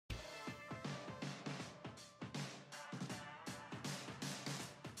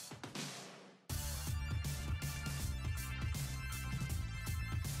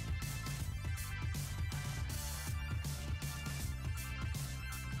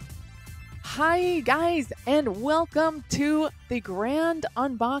Hi guys, and welcome to the grand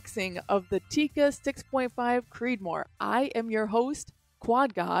unboxing of the Tikka 6.5 Creedmoor. I am your host,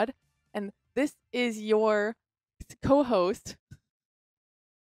 QuaddGod, and this is your co-host.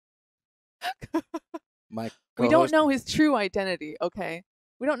 We don't know his true identity, okay?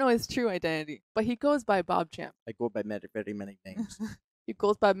 We don't know his true identity, but he goes by BobChamp. I go by very many names. He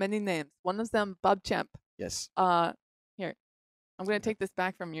goes by many names. One of them, BobChamp. Yes. Here, I'm gonna take this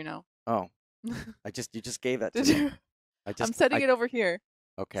back from you now. Oh, you just gave that to Did me. you? I'm setting it over here.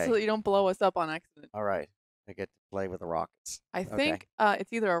 Okay. So that you don't blow us up on accident. All right. I get to play with the rockets. I think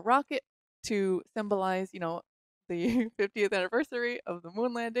it's either a rocket to symbolize, the 50th anniversary of the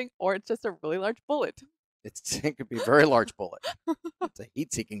moon landing, or it's just a really large bullet. It could be a very large bullet. It's a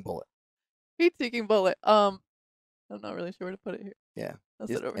heat-seeking bullet. Heat-seeking bullet. I'm not really sure where to put it here. Yeah. I'll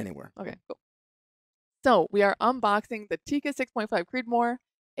set it over anywhere. Here. Okay, cool. So we are unboxing the Tikka 6.5 Creedmoor,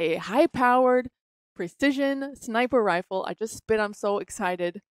 a high-powered precision sniper rifle. I just spit. I'm so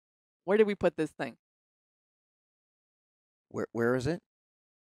excited. Where did we put this thing? Where is it?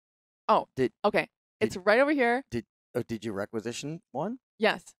 Oh, it's right over here. Did you requisition one?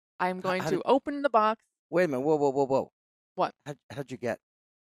 Yes. I'm going to open the box. Wait a minute. Whoa. What? How'd you get?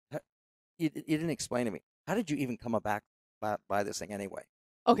 You didn't explain to me. How did you even come back by this thing anyway?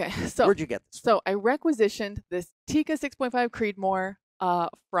 Okay, so where'd you get this? So I requisitioned this Tikka 6.5 Creedmoor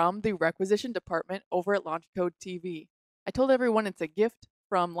from the requisition department over at LaunchCode TV. I told everyone it's a gift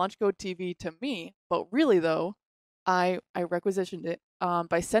from LaunchCode TV to me, but really though, I requisitioned it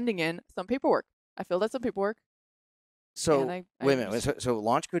by sending in some paperwork. I filled out some paperwork. So wait a minute. So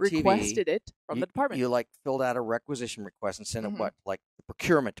LaunchCode TV requested it from the department. You filled out a requisition request and sent it what? Like the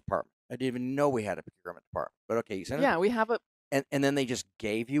procurement department. I didn't even know we had a procurement department. But okay, you sent it. Yeah, we have a. And then they just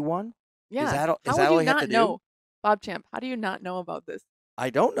gave you one. Yeah. Is that how all would you not know, do? BobChamp? How do you not know about this? I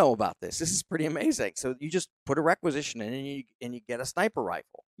don't know about this. This is pretty amazing. So you just put a requisition in and you get a sniper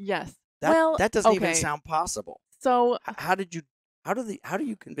rifle. Yes. That doesn't even sound possible. So how do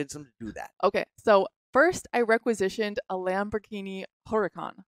you convince them to do that? Okay, so first I requisitioned a Lamborghini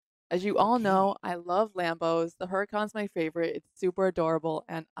Huracan. As you all know, I love Lambos. The Huracan's my favorite. It's super adorable,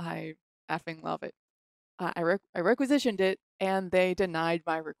 and I effing love it. I requisitioned it, and they denied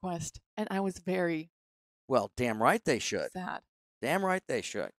my request, and I was very well. Damn right they should. Sad. Damn right they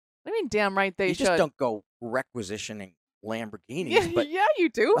should. I mean, damn right they should. You just don't go requisitioning Lamborghinis. Yeah, but yeah, you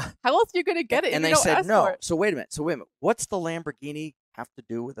do. How else are you gonna get it? And they said no. So wait a minute. What's the Lamborghini have to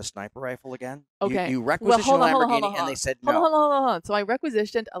do with a sniper rifle again? Okay. You requisitioned a Lamborghini, and they said no. Hold on. So I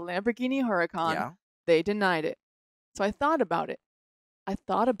requisitioned a Lamborghini Huracan. Yeah. They denied it. So I thought about it. I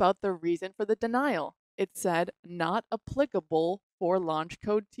thought about the reason for the denial. It said not applicable for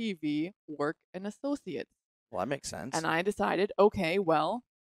LaunchCode TV work and associates. Well, that makes sense. And I decided, okay, well,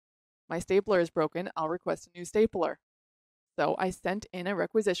 my stapler is broken. I'll request a new stapler. So I sent in a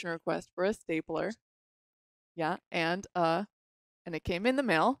requisition request for a stapler. Yeah, and it came in the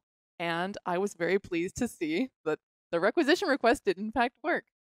mail, and I was very pleased to see that the requisition request did in fact work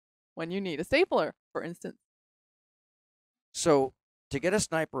when you need a stapler, for instance. So to get a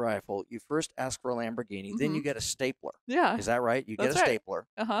sniper rifle, you first ask for a Lamborghini, then you get a stapler. Yeah. Is that right? You get a stapler.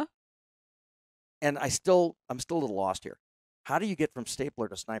 Uh-huh. And I'm still a little lost here. How do you get from stapler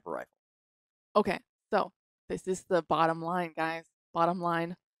to sniper rifle? Okay, so this is the bottom line, guys. Bottom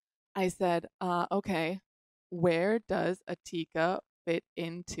line. I said, okay, where does a Tikka fit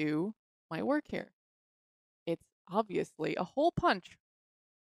into my work here? It's obviously a hole punch.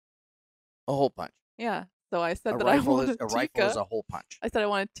 A hole punch. Yeah. So I said a rifle I want a rifle is a hole punch. I said I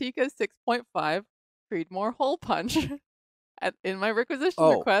want a Tikka 6.5 Creedmoor hole punch in my requisition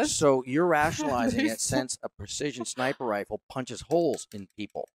request. So you're rationalizing it since a precision sniper rifle punches holes in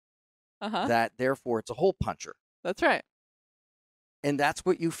people. That therefore it's a hole puncher. That's right. And that's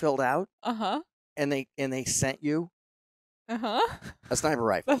what you filled out? Uh-huh. And they sent you a sniper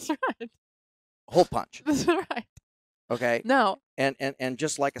rifle. That's right. Hole punch. That's right. Okay. No. And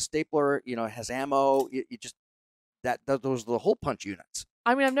just like a stapler, has ammo. You just those are the hole punch units.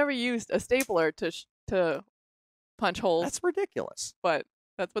 I mean, I've never used a stapler to punch holes. That's ridiculous. But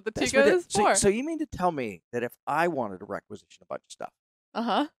that's what the Tikka is for. So you mean to tell me that if I wanted to requisition a bunch of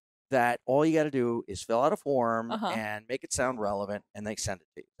stuff, that all you got to do is fill out a form and make it sound relevant, and they send it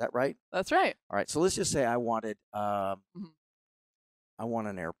to you? Is that right? That's right. All right. So let's just say I wanted, I want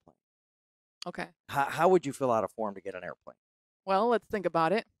an airplane. Okay. How would you fill out a form to get an airplane? Well, let's think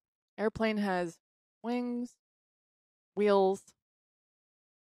about it. Airplane has wings, wheels.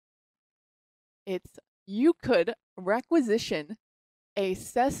 You could requisition a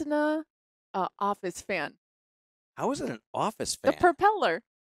Cessna office fan. How is it an office fan? The propeller.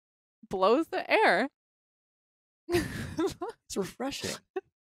 blows the air. It's refreshing.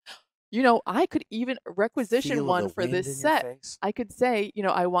 You know, I could even requisition Feel one the for wind this in your set. face. I could say, you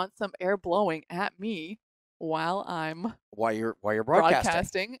know, I want some air blowing at me while I'm While you're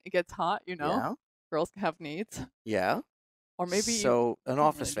broadcasting. It gets hot, you know. Yeah. Girls have needs. Yeah. Or maybe so an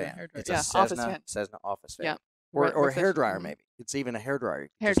office really fan. It's yeah, a office fan. Cessna office fan. Yeah. Or a hairdryer, Mhm. maybe. It's even a hairdryer.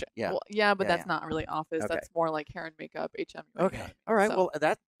 Hair Just- yeah. Well, yeah, but Yeah, that's not really office. Okay. That's more like hair and makeup, HM. Okay. All right. So,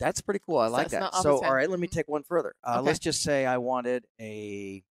 Well, that's pretty cool. I like Cessna that. office So, fan. all right, let me Mhm. take one further. Okay. Let's just say I wanted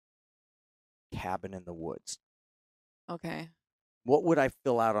a cabin in the woods. okay. What would I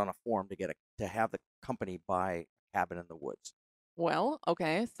fill out on a form to have the company buy a cabin in the woods? Well,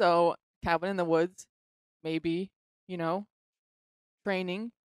 okay. So cabin in the woods, maybe, you know,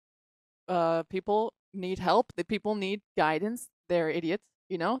 training. People need help. The people need guidance. They're idiots.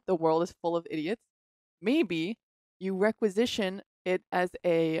 You know, the world is full of idiots. Maybe you requisition it as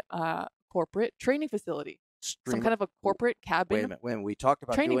a corporate training facility. Some kind of a corporate cabin. Wait a minute. When we talked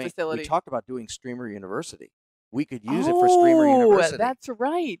about training facility. we talked about doing Streamer University. We could use it for Streamer University. That's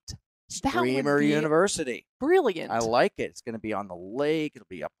right. Streamer University. Brilliant. I like it. It's going to be on the lake. It'll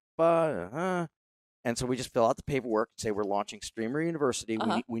be up above. And so we just fill out the paperwork and say we're launching Streamer University.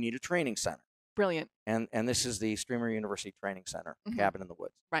 We need a training center. Brilliant. And this is the Streamer University Training Center, cabin in the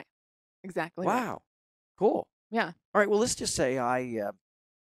woods. Right. Exactly. Wow. Right. Cool. Yeah. All right. Well, let's just say I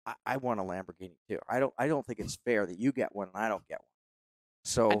want a Lamborghini too. I don't think it's fair that you get one and I don't get one.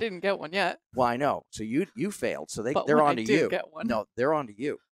 So I didn't get one yet. Well, I know. So you failed. So they're when on I to did you. Get one. No, they're on to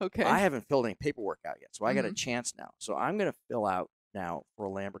you. Okay. I haven't filled any paperwork out yet, so I got a chance now. So I'm going to fill out now for a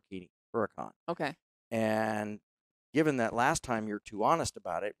Lamborghini Huracan. Okay. And given that last time you're too honest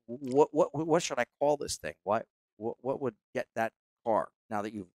about it, what should I call this thing? What would get that car now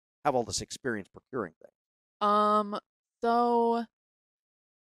that you have all this experience procuring things? So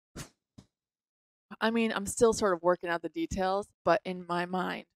I mean, I'm still sort of working out the details, but in my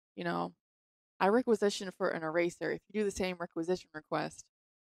mind, you know, I requisition for an eraser. If you do the same requisition request,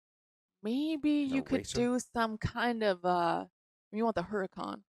 maybe you could do some kind of you want the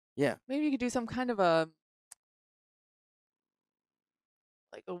Huracan. Yeah. Maybe you could do some kind of a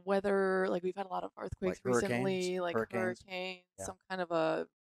like a weather, like we've had a lot of earthquakes recently, like hurricanes, some kind of a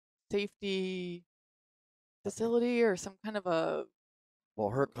safety facility or some kind of a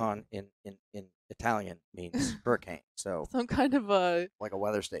Huracan in Italian means hurricane, so some kind of a like a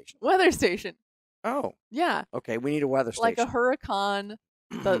weather station. Weather station. Oh. Yeah. Okay, we need a weather station. Like a Huracan,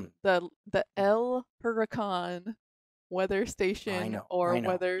 the El Huracan weather station or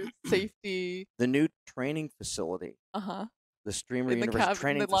weather safety. The new training facility. The Streamer University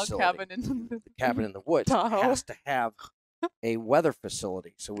training facility. The cabin in the woods has to have a weather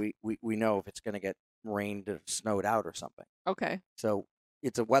facility, so we know if it's going to get rained or snowed out or something. Okay. So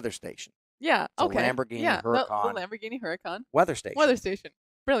it's a weather station. Yeah. It's okay. A Lamborghini Huracan. The Lamborghini Huracan. Weather station. Weather station.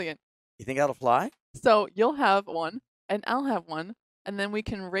 Brilliant. You think that'll fly? So you'll have one, and I'll have one, and then we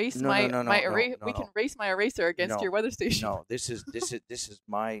can race we can race my eraser against your weather station. No, this is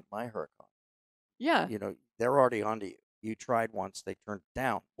my Huracan. Yeah. You know, they're already onto you. You tried once, they turned it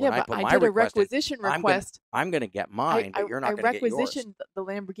down. When I did a requisition request. I'm going to get mine, but you're not going to get yours. I requisitioned the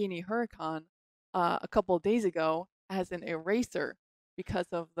Lamborghini Huracan a couple of days ago as an eraser because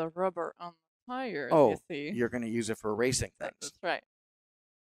of the rubber on the tires. Oh, you see. You're going to use it for racing things. That's right.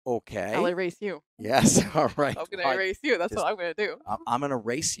 Okay. I'll erase you. Yes. All right. I'm going to erase you. That's what I'm going to do. I'm going to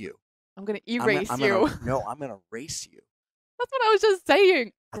race you. I'm going to erase you. No, I'm going to race you. That's what I was just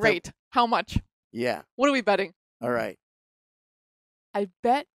saying. Great. How much? Yeah. What are we betting? All right. I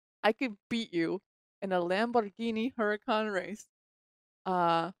bet I could beat you in a Lamborghini Huracan race.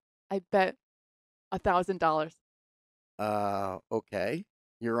 I bet $1,000. Okay.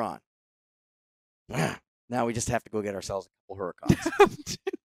 You're on. Now we just have to go get ourselves a couple Huracans.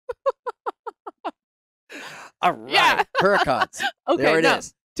 All right. Yeah. Huracans. Okay, there it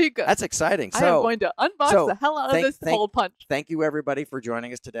is. Tikka. That's exciting. So, I am going to unbox the hell out of this hole punch. Thank you, everybody, for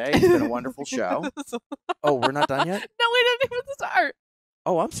joining us today. It's been a wonderful show. Oh, we're not done yet? No, we didn't even start.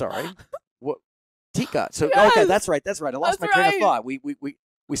 Oh, I'm sorry. What? Tikka. So yes. Okay, that's right. I lost my train of thought.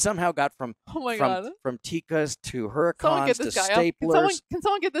 We somehow got from Tikkas to Huracans to staplers. Can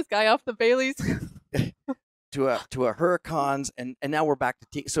someone get this guy off the Baileys? to a Huracans, and now we're back to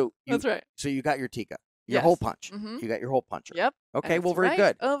Tikka. So that's right. So you got your Tikka. Your hole punch. Mm-hmm. You got your hole puncher. Yep. Okay. Well, very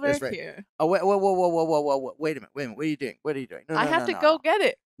good. Over here. Oh, whoa. Wait a minute. What are you doing? No, I have to go get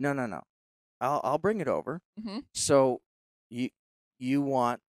it. No. I'll bring it over. Mm-hmm. So you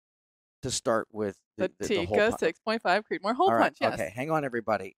want to start with the Tikka 6.5 Creedmoor hole punch. Yes. Okay. Hang on,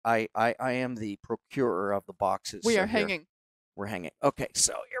 everybody. I am the procurer of the boxes. We are hanging. We're hanging. Okay.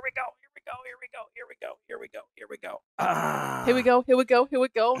 So here we go. go. Here we go. Here we go. Here we go. Here we go. Here we go. Here we go. Here we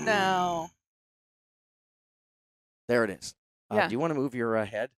go now. There it is. Yeah. Do you want to move your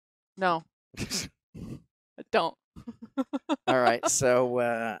head? No. I don't. All right. So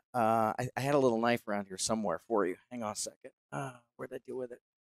I had a little knife around here somewhere for you. Hang on a second. Where did I do with it?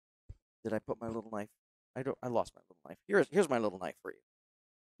 Did I put my little knife? I lost my little knife. Here's my little knife for you.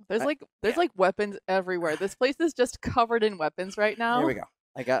 There's like weapons everywhere. This place is just covered in weapons right now. Here we go.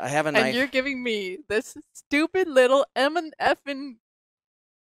 I have a knife. And you're giving me this stupid little M and F and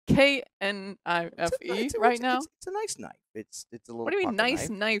K and I F E right now. It's a nice knife. It's a little. What do you mean nice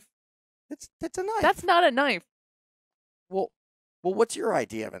knife? It's a knife. That's not a knife. Well, what's your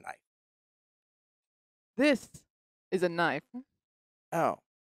idea of a knife? This is a knife. Oh.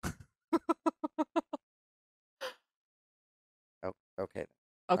 Oh, okay.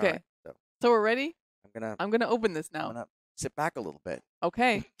 Okay. Right, so we're ready? I'm gonna open this now. I'm gonna sit back a little bit.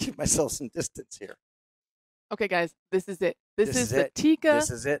 Okay. Give myself some distance here. Okay, guys, this is it. This is the it. Tikka. This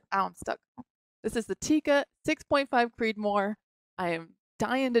is it. Ow, I'm stuck. This is the Tikka 6.5 Creedmoor. I am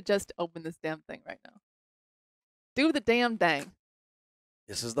dying to just open this damn thing right now. Do the damn dang.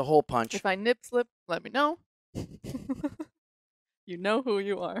 This is the hole punch. If I nip slip, let me know. You know who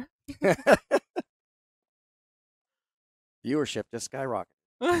you are. Viewership just skyrocketed.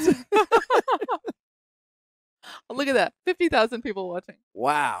 Oh, look at that. 50,000 people watching.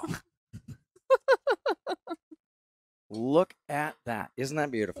 Wow. Look at that. Isn't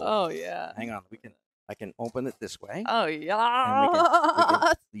that beautiful? Oh, yeah. Hang on. I can open it this way. Oh, yeah.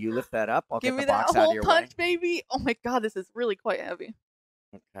 And you lift that up. I'll Give get me the box that out of whole your punch, way. baby. Oh, my God. This is really quite heavy.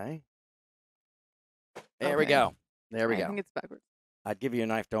 Okay. There we go. There we go. I think it's backwards. I'd give you a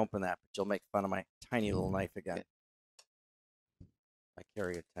knife to open that, but you'll make fun of my tiny little knife again. Okay. I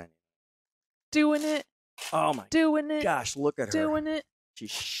carry a tiny. Doing it. Oh my gosh, look at her. Doing it.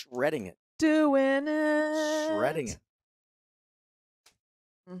 She's shredding it. Doing it. Shredding it.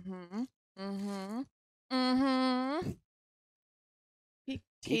 Mm-hmm. Mm-hmm. Mm-hmm.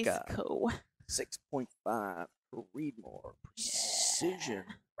 Tikka Co. 6.5 Creedmoor precision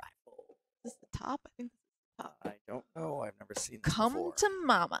rifle. Is this the top? I think this is the top. I don't know. I've never seen this Come before. to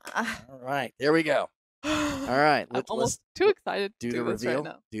mama. All right, there we go. All right, I'm almost too excited to do the this reveal.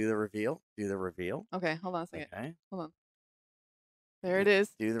 right now. Do the reveal. Do the reveal. Okay, hold on a second. Okay. Hold on. There it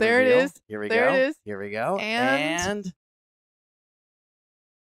is. Do the there reveal. it is. Here we there go. It is. Here we go. And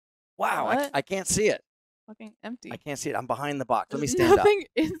wow, I can't see it. Fucking empty. I can't see it. I'm behind the box. Let me There's stand nothing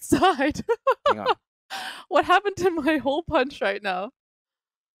inside. Hang on. What happened to my hole punch right now?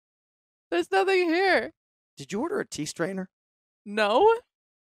 There's nothing here. Did you order a tea strainer? No.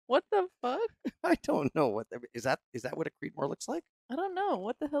 What the fuck? I don't know what is that. Is that what a Creedmoor looks like? I don't know.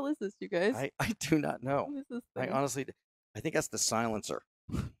 What the hell is this, you guys? I do not know. What is this I thing? honestly, I think that's the silencer.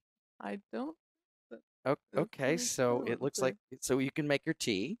 I don't. Okay, so it looks like so you can make your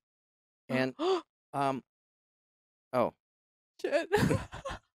tea, and oh, shit.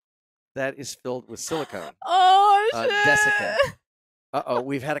 that is filled with silicone. Oh shit. Desiccant. Uh-oh,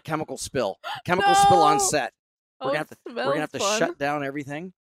 we've had a chemical spill. Chemical spill on set. We're gonna have to shut down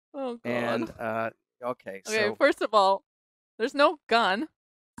everything. Oh god. And okay, so first of all, there's no gun.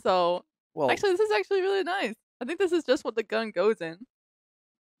 So actually, this is actually really nice. I think this is just what the gun goes in.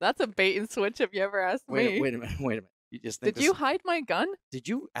 That's a bait and switch if you ever asked me. Wait a minute. You just think Did you hide my gun? Did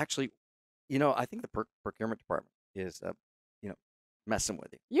you actually? I think the procurement department is messing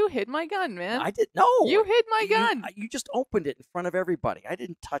with you. You hid my gun, man. I did no. You hid my gun. You just opened it in front of everybody. I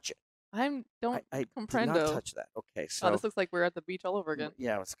didn't touch it. I did comprendo. not touch that. Okay, so this looks like we're at the beach all over again.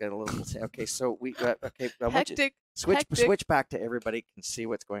 Yeah, let's get a little. Okay, so we okay. I want you Hectic. switch back to everybody can see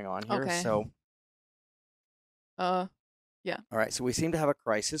what's going on here. Okay. So yeah. All right, so we seem to have a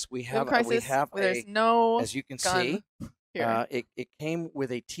crisis. We have there's no as you can gun see. here. It came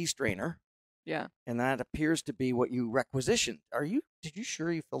with a tea strainer. Yeah. And that appears to be what you requisitioned. Did you sure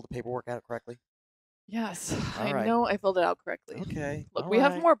you filled the paperwork out correctly? Yes. All I right. know I filled it out correctly. Okay. Look, all we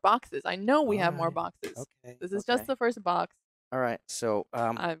have right. more boxes. I know we All have more right. boxes. Okay. This is just the first box. All right. So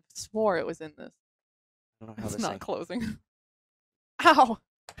I swore it was in this. I don't know how It's this not thing closing. Ow!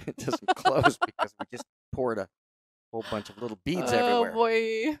 it doesn't close because we just poured a whole bunch of little beads everywhere. Oh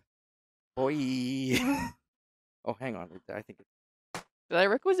boy. Boy. Oh, hang on. I think Did I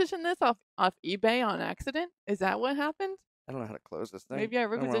requisition this off eBay on accident? Is that what happened? I don't know how to close this thing. Maybe I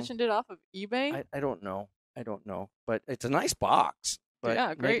requisitioned it off of eBay. I don't know. I don't know. But it's a nice box. But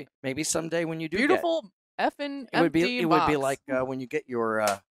Yeah, great. Maybe someday when you do Beautiful effing it would be box. would be like when you get your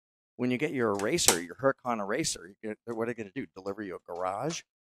eraser, your Huracan eraser. What are they going to do? Deliver you a garage?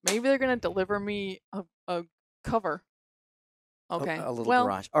 Maybe they're gonna deliver me a cover Okay. A little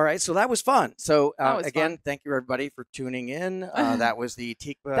garage. All right, so that was fun. So again, fun. thank you everybody for tuning in. That was the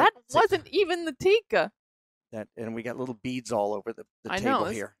Tikka. That wasn't even the Tikka. And we got little beads all over the I table know,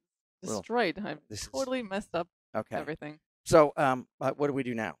 here. Destroyed. I'm totally messed up. Okay. Everything. So what do we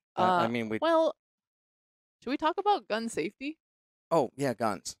do now? I mean, well, should we talk about gun safety? Oh yeah,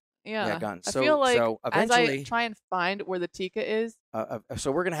 guns. Yeah, guns. I feel like eventually, as I try and find where the Tikka is.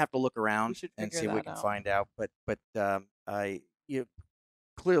 So we're gonna have to look around and see if we can find out. But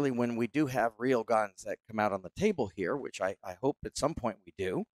clearly, when we do have real guns that come out on the table here, which I hope at some point we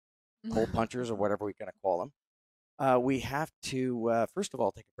do, hole punchers or whatever we're gonna call them, we have to first of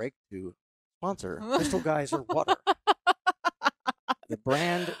all take a break to sponsor Crystal Geyser Water, the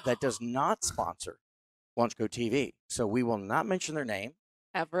brand that does not sponsor Launch Code TV. So we will not mention their name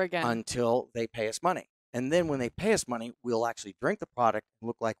ever again until they pay us money. And then when they pay us money, we'll actually drink the product and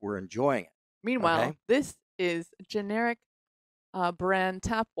look like we're enjoying it. Meanwhile, this is generic brand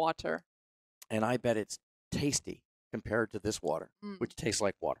tap water. And I bet it's tasty compared to this water, which tastes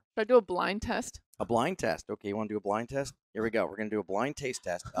like water. Should I do a blind test? A blind test. Okay, you want to do a blind test? Here we go. We're going to do a blind taste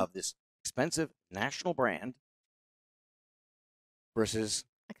test of this expensive national brand versus...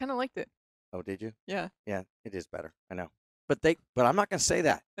 I kind of liked it. Oh, did you? Yeah. Yeah, it is better. I know. But I'm not going to say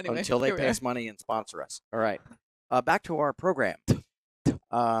that until they pay us money and sponsor us. All right. Back to our program.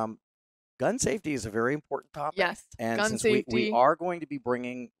 Gun safety is a very important topic. Yes. And gun since safety. we are going to be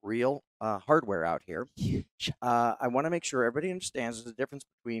bringing real hardware out here, I want to make sure everybody understands there's a difference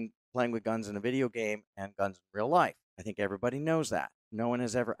between playing with guns in a video game and guns in real life. I think everybody knows that. No one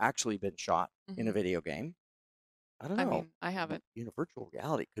has ever actually been shot in a video game. I don't know. I mean, I haven't. You know, virtual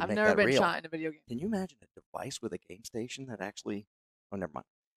reality could I've make never that been real. shot in a video game. Can you imagine a device with a game station that actually? Oh, never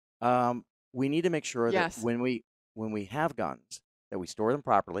mind. We need to make sure that when we have guns, that we store them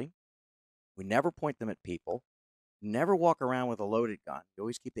properly. We never point them at people. Never walk around with a loaded gun. You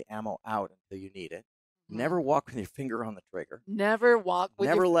always keep the ammo out until you need it. Never walk with your finger on the trigger. Never walk with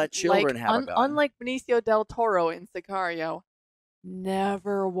Never let children have a gun. Unlike Benicio del Toro in Sicario,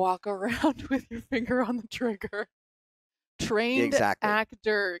 never walk around with your finger on the trigger. Trained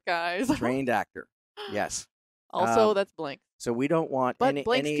actor, guys. Trained actor. Yes. Also, that's blank. So we don't want blanks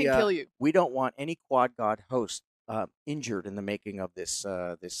can kill you. We don't want any QuaddGod host injured in the making of this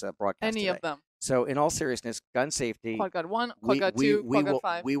broadcast. Any today. of them. So in all seriousness, gun safety. QuaddGod 1, QuaddGod 2, QuaddGod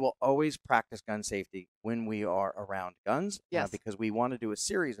 5. We will always practice gun safety when we are around guns. Yes. Because we want to do a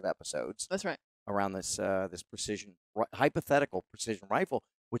series of episodes. That's right. Around this hypothetical precision rifle,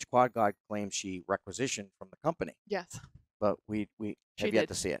 which QuaddGod claims she requisitioned from the company. Yes. But we have yet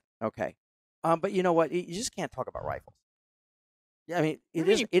to see it. Okay. But you know what? You just can't talk about rifles. Yeah, I mean,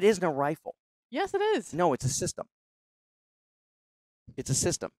 it isn't a rifle. Yes, it is. No, it's a system. It's a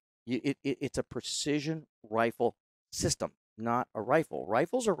system. It's a precision rifle system, not a rifle.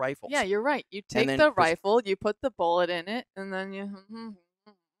 Rifles are rifles. Yeah, you're right. You take the rifle, you put the bullet in it, and then you.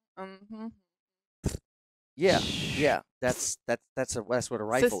 Yeah. That's what a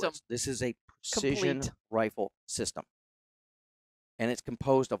rifle is. This is a precision rifle system. And it's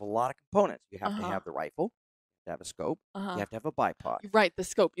composed of a lot of components. You have to have the rifle, you have to have a scope, you have to have a bipod. Right, the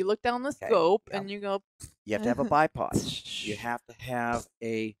scope. You look down the scope and you go. You have to have a bipod. You have to have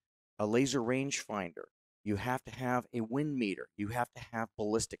a laser range finder. You have to have a wind meter. You have to have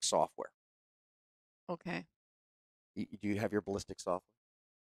ballistic software. Okay. Do you have your ballistic software?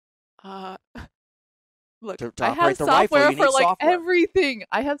 Look, to I have software for like everything.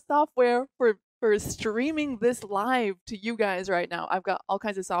 I have software for streaming this live to you guys right now. I've got all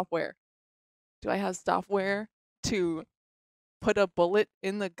kinds of software. Do I have software to put a bullet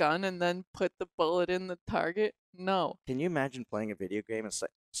in the gun and then put the bullet in the target? No. Can you imagine playing a video game and say,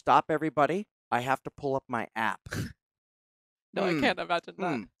 "Stop, everybody! I have to pull up my app." No, I can't imagine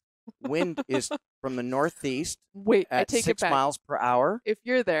that. Wind is from the northeast. Wait, at I take 6 it back. miles per hour. If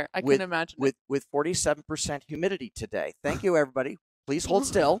you're there, I can imagine with 47% humidity today. Thank you, everybody. Please hold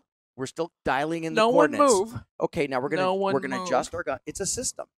still. We're still dialing in the coordinates. No one move. Okay, now we're gonna adjust our gun. It's a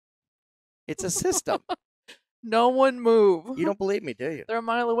system. It's a system. No one move. You don't believe me, do you? They're a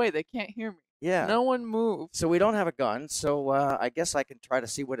mile away. They can't hear me. Yeah. No one move. So we don't have a gun. So I guess I can try to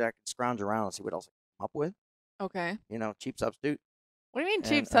see what I can scrounge around and see what else I can come up with. Okay. You know, cheap substitute. What do you mean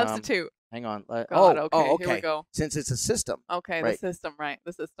cheap substitute? Hang on. Okay. Here we go. Since it's a system. Okay, right. The system, right?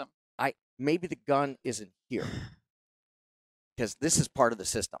 The system. Maybe the gun isn't here because this is part of the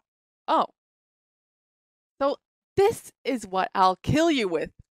system. Oh. So this is what I'll kill you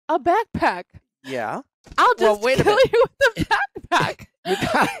with. A backpack. Yeah. I'll just kill you with a backpack.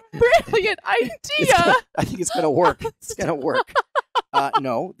 Brilliant idea. I think it's gonna work. It's gonna work.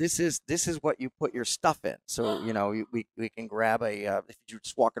 No, this is what you put your stuff in. So we can grab a if you're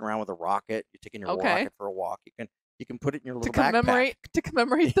just walking around with a rocket, you're taking your rocket for a walk. You can put it in your little backpack. To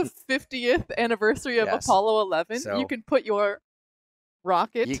commemorate the 50th anniversary of Apollo 11, so, you can put your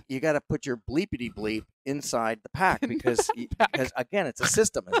rocket. You got to put your bleepity bleep inside the pack because again, it's a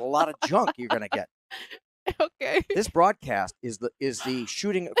system. There's a lot of junk you're gonna get. Okay. This broadcast is the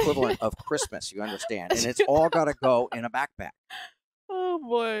shooting equivalent of Christmas. You understand, and it's all got to go in a backpack. Oh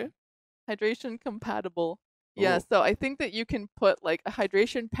boy, hydration compatible. Yeah, so I think that you can put like a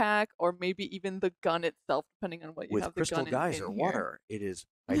hydration pack or maybe even the gun itself, depending on what you have the gun in. With Crystal Geyser water, it is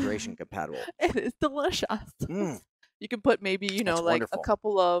hydration compatible. It is delicious. You can put maybe, That's like wonderful. a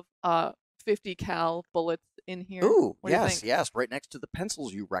couple of 50 cal bullets in here. Ooh, yes, right next to the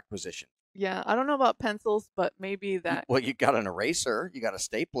pencils you requisition. Yeah, I don't know about pencils, but maybe that. Well, you got an eraser, you got a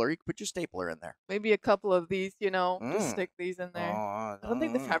stapler. You can put your stapler in there. Maybe a couple of these, just stick these in there. I don't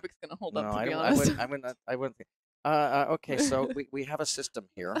think the fabric's gonna hold up. To be honest, I wouldn't think. Okay, so we have a system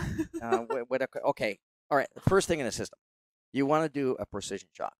here. Okay, all right. The first thing in the system, you want to do a precision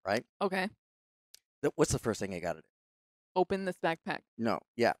shot, right? Okay. What's the first thing you got to do? Open this backpack. No,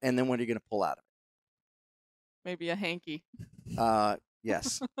 yeah, and then what are you going to pull out of it? Maybe a hanky.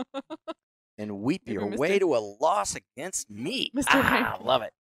 Yes. And weep your way to a loss against me. Mr. Love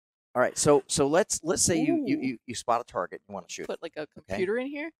it. All right, so let's say you spot a target you want to shoot. Put like a computer in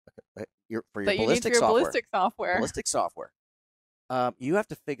here. For your ballistic software. Ballistic software. You have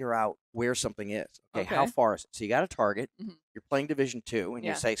to figure out where something is. Okay, how far is it? So you got a target. You're playing Division 2, and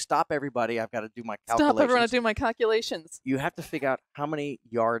you say, "Stop, everybody! I've got to do my calculations." Stop, everyone! I do my calculations. You have to figure out how many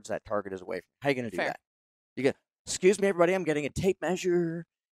yards that target is away from. How are you going to do that? You get, excuse me, everybody. I'm getting a tape measure,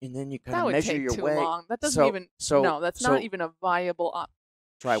 and then you kind of measure your way. Long. That doesn't even. No, that's not even a viable option.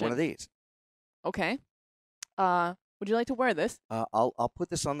 Try one of these. Okay. Would you like to wear this? I'll put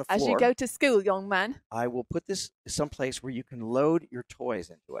this on the floor. As you go to school, young man. I will put this someplace where you can load your toys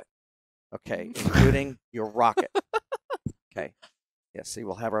into it. Okay, including your rocket. Okay. Yeah, see,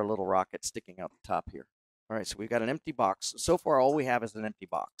 we'll have our little rocket sticking out the top here. All right, so we've got an empty box. So far, all we have is an empty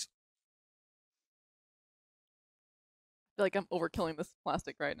box. I feel like I'm overkilling this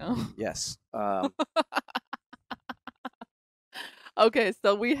plastic right now. Yes. Okay,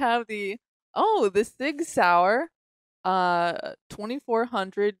 so we have the Sig Sauer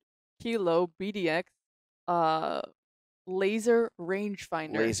 2400 kilo BDX laser range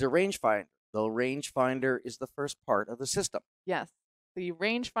finder. Laser range finder. The range finder is the first part of the system. Yes. The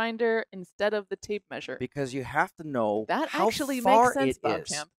range finder instead of the tape measure. Because you have to know that how actually far makes sense, it is.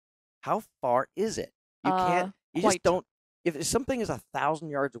 BobChamp. How far is it? You can't. You quite. just don't. If something is 1,000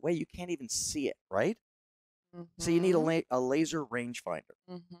 yards away, you can't even see it, right? So you need a laser range finder.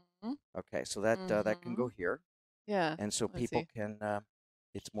 Okay, so that that can go here. Yeah. And so people can.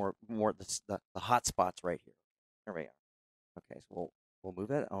 It's more the hot spots right here. There we are. Okay, so we'll move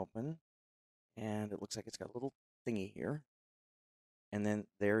that open, and it looks like it's got a little thingy here. And then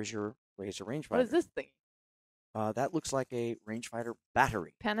there's your laser rangefinder. What is this thing? That looks like a rangefinder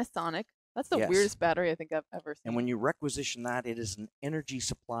battery. Panasonic. That's the weirdest battery I think I've ever seen. And when you requisition that, it is an energy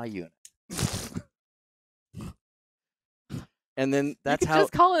supply unit. And then that's how.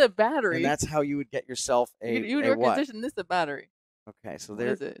 Just call it a battery. And that's how you would get yourself you would requisition this a battery. Okay, so what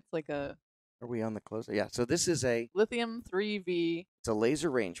is it? It's like a. Are we on the closer? Yeah. So this is a lithium 3V. It's a laser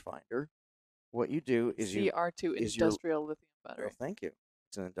rangefinder. What you do is CR2 industrial lithium battery. Oh, thank you.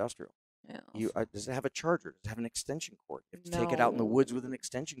 It's an industrial. Yeah. Does it have a charger? Does it have an extension cord? You have to take it out in the woods with an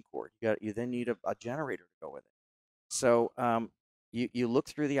extension cord. You then need a generator to go with it. So you look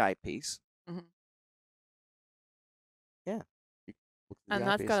through the eyepiece. Yeah. And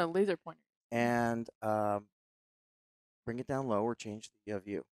that's got a laser pointer. And bring it down low or change the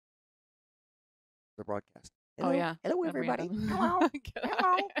view. The broadcast. Hello. Oh yeah. Hello everybody. Hello.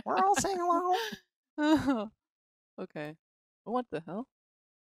 Hello. We're all saying hello. Okay. What the hell?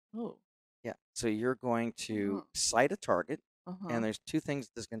 Oh. Yeah. So you're going to sight a target, and there's two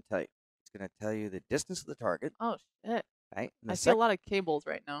things this is going to tell you. It's going to tell you the distance of the target. Oh shit. Right. I see a lot of cables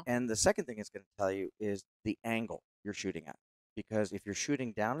right now. And the second thing it's going to tell you is the angle you're shooting at, because if you're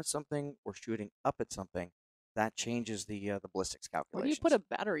shooting down at something or shooting up at something, that changes the ballistics calculations. Where do you put a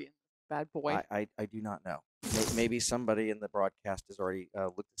battery in, bad boy? I do not know. Maybe somebody in the broadcast has already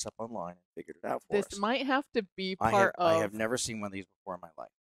looked this up online and figured it out for us. This might have to be part of. I have never seen one of these before in my life.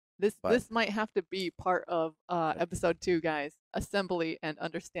 This might have to be part of episode 2, guys. Assembly and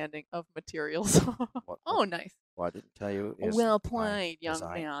understanding of materials. Oh, nice. Well, I didn't tell you. Well played, young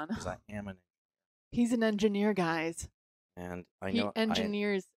man. Because I am an engineer. He's an engineer, guys. And I He know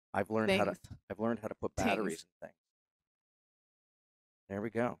engineers I've learned things. how to put batteries in things. There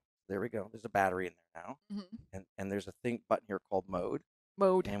we go. There we go. There's a battery in there now. And there's a button here called mode.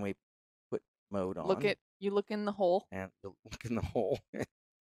 Mode. And we put mode on. You look in the hole. And look in the hole.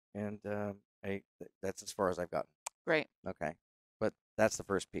 And that's as far as I've gotten. Great. Okay. But that's the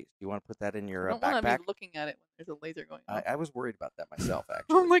first piece. Do you want to put that in your I don't backpack? want to be looking at it when there's a laser going on. I was worried about that myself,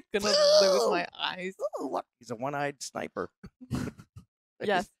 actually. Oh my goodness, lose my eyes. Oh, look, he's a one-eyed sniper.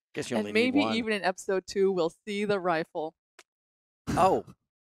 Yes. Guess you and only maybe need one. even in episode 2, we'll see the rifle. Oh,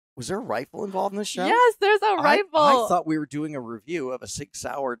 was there a rifle involved in this show? Yes, there's a rifle. I thought we were doing a review of a Sig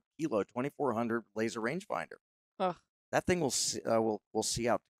Sauer Kilo 2400 laser range finder. Ugh. That thing will see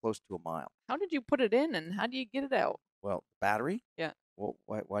out close to a mile. How did you put it in, and how do you get it out? Well, battery? Yeah. Well,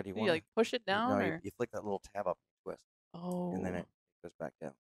 why do you want to like push it down? No, you flick that little tab up and twist. Oh. And then it goes back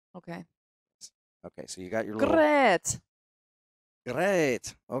down. Okay. Okay, so you got your little... Great.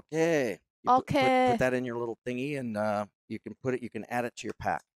 Okay. Okay. Put that in your little thingy, and you can add it to your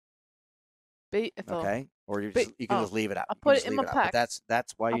pack. Okay? Or you can just leave it out. I'll put it in my pack. But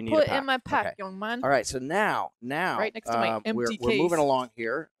that's why you need a put pack. it in my pack, okay. young man. All right, so now right next to my empty we're moving case. along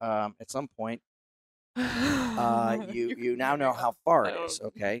here. At some point, you now know how far it is.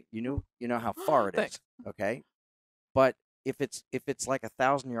 Okay, you know how far it is. Okay, but if it's like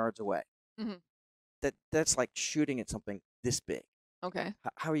 1,000 yards away, that's like shooting at something this big. Okay.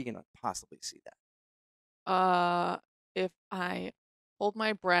 How are you gonna possibly see that? If I hold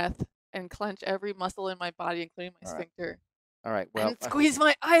my breath and clench every muscle in my body, including my sphincter. All right. Well, and squeeze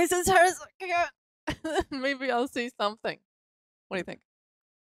my eyes as hard as I can. Maybe I'll see something. What do you think?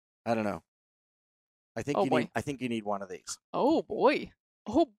 I don't know. I think you need one of these. Oh boy.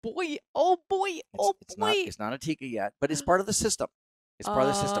 Oh boy. Oh boy. It's not a Tikka yet, but it's part of the system. It's part of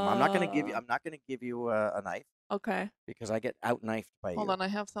the system. I'm not going to give you a knife. Okay. Because I get out knifed by you. Hold on, I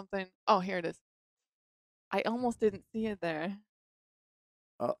have something. Oh, here it is. I almost didn't see it there.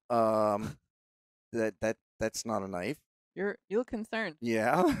 That's not a knife. You look concerned.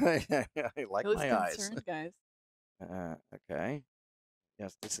 Yeah, I like my eyes. Concerned, guys. Okay.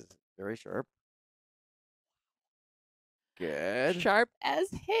 Yes, this is very sharp. Good. Sharp as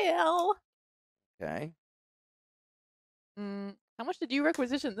hell. Okay. How much did you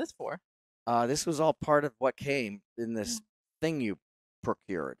requisition this for? This was all part of what came in this thing you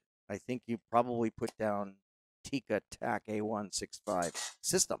procured. I think you probably put down Tikka TAC A1 65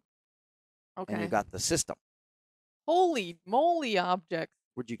 system. Okay. And you got the system. Holy moly objects.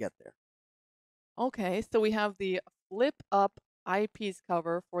 Where'd you get there? Okay, so we have the flip up eyepiece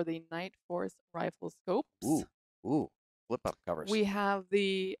cover for the Nightforce rifle scopes. Ooh, flip up covers. We have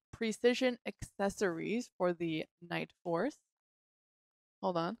the precision accessories for the Nightforce.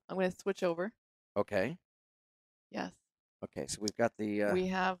 Hold on, I'm going to switch over. Okay. Yes. Okay, so we've got the... We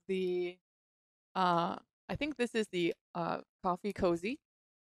have the... I think this is the coffee cozy.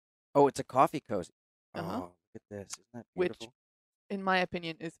 Oh, it's a coffee cozy. Uh-huh. Oh, look at this. Isn't that beautiful? Which, in my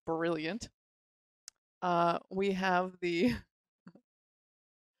opinion, is brilliant. We have the...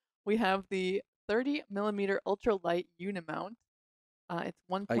 we have the 30mm ultralight unimount. It's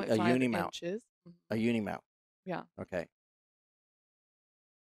 1.5 inches. A unimount. Yeah. Okay.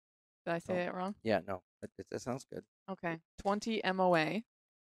 Did I say it wrong? Yeah, no. That sounds good. Okay. 20 MOA.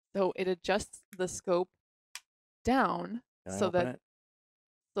 So it adjusts the scope down so that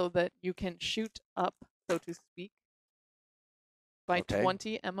you can shoot up, so to speak, by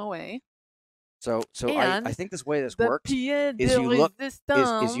 20 MOA. So I think this way this works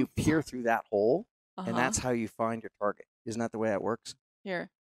is you peer through that hole, and that's how you find your target. Isn't that the way it works?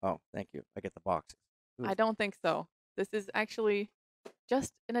 Here. Oh, thank you. I get the boxes. Ooh. I don't think so. This is actually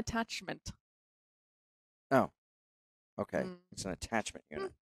just an attachment. Oh. Okay. It's an attachment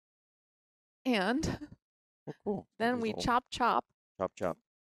unit. And cool. Then we chop. Chop. Can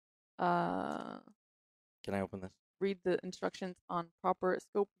I open this? Read the instructions on proper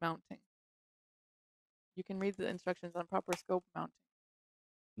scope mounting. You can read the instructions on proper scope mounting.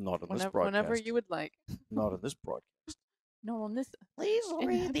 Not on this broadcast. Whenever you would like. Not on this broadcast. No, on this. Please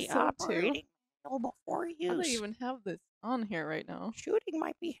read the operating manual before use. I don't even have this on here right now. Shooting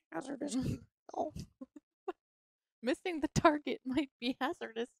might be hazardous. Missing the target might be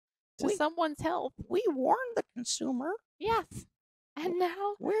hazardous to someone's health. We warned the consumer. Yes. And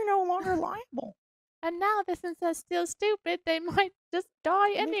now we're no longer liable. And now this is still stupid. They might just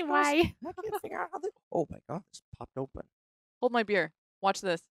die anyway. I can't figure out how this. Oh my god, this popped open. Hold my beer. Watch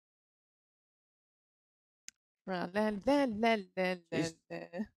this.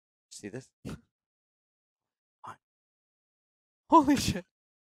 See this? Holy shit.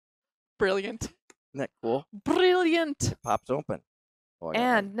 Brilliant. Isn't that cool? Brilliant. It pops open. Oh, I got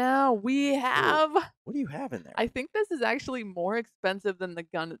And now we have. what do you have in there? I think this is actually more expensive than the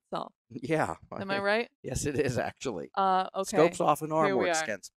gun itself. Yeah. Am I right? Yes, it is actually. Okay. Scopes often are Here more we are.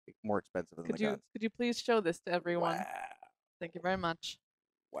 expensive than the guns. Could you please show this to everyone? Wow. Thank you very much.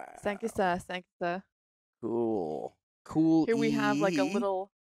 Wow. Thank you, sir. Thank you, sir. Cool. Cool. Here we have like a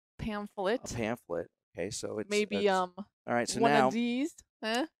little pamphlet. A pamphlet. Okay, so it's Maybe all right. So one now, of these.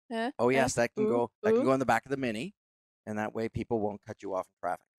 oh yes, that can go. That can ooh. go in the back of the Mini, and that way people won't cut you off in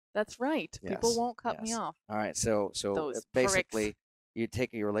traffic. That's right. People Yes, won't cut me yes. off. All right. So Those basically, pricks. you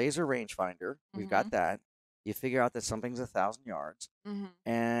take your laser rangefinder. We've got that. You figure out that something's 1,000 yards,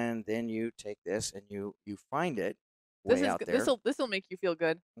 and then you take this and you find it way out there. This will make you feel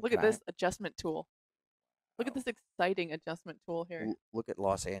good. Look at Okay. this adjustment tool. Look at this exciting adjustment tool here. Look at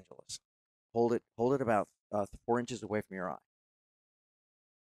Los Angeles. Hold it about 4 inches away from your eye,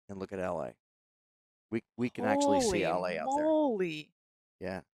 and look at LA. We can actually see LA out there. Holy.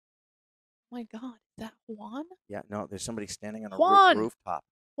 Yeah. Oh my God, is that Juan? Yeah. No, there's somebody standing on a Juan! rooftop.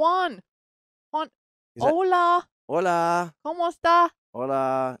 Juan. Is that- Hola. Hola. ¿Cómo está?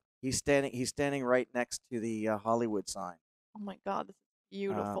 Hola. He's standing right next to the Hollywood sign. Oh my God, this is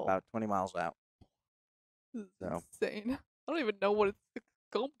beautiful. About 20 miles out. This is So. insane. I don't even know what it's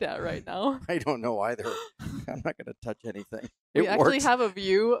scoped at right now. I don't know either. I'm not going to touch anything. We It actually works. have a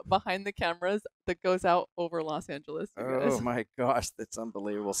view behind the cameras that goes out over Los Angeles. You guys. Oh my gosh, that's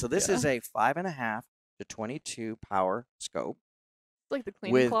unbelievable. So this Yeah. is a 5.5 to 22 power scope It's like the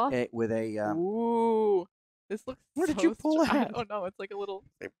cleaning with cloth. a Ooh, this looks. Where did so you pull I that? don't know. It's like a little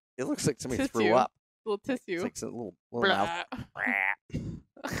it looks like somebody threw Tissue. up. little tissue. It's like a little mouth.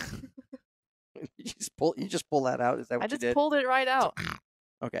 You just pull that out. Is that what I you just did? pulled it right out.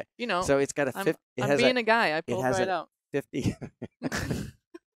 Okay. You know, So it's got a I'm 50. It has being a guy. I pulled has right a- out. 50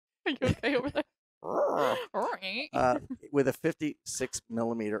 Are you okay over there? with a 56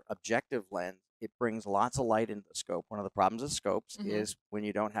 millimeter objective lens. It brings lots of light into the scope. One of the problems with scopes is when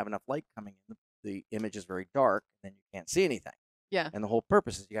you don't have enough light coming in, the image is very dark, and then you can't see anything. Yeah. And the whole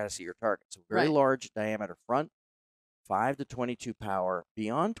purpose is you got to see your target. So very Right. large diameter front, 5 to 22 power.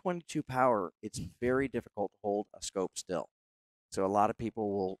 Beyond 22 power, it's very difficult to hold a scope still. So a lot of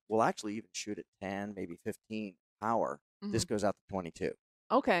people will actually even shoot at 10, maybe 15 power. This goes out to 22.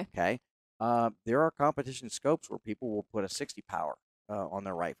 Okay. Okay. There are competition scopes where people will put a 60 power on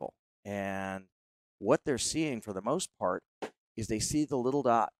their rifle. And what they're seeing for the most part is they see the little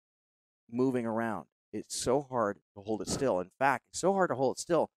dot moving around. It's so hard to hold it still. In fact, it's so hard to hold it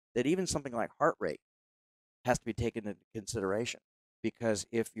still that even something like heart rate has to be taken into consideration. Because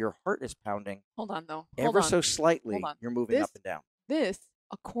if your heart is pounding Hold on, though. ever so slightly, Hold on. you're moving up This- and down. This,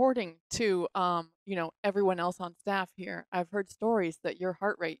 according to everyone else on staff here, I've heard stories that your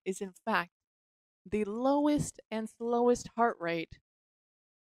heart rate is in fact the lowest and slowest heart rate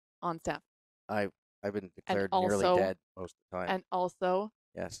on staff, I've been declared nearly also- dead most of the time. and also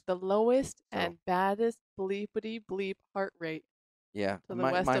Yes. the lowest So- and baddest bleepity bleep heart rate. Yeah, to the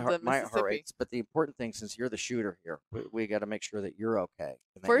west of the my heart Mississippi. rates. But the important thing, since you're the shooter here, we got to make sure that you're okay.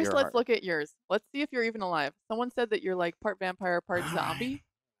 and that First, your let's heart- look at yours. Let's see if you're even alive. Someone said that you're like part vampire, part zombie.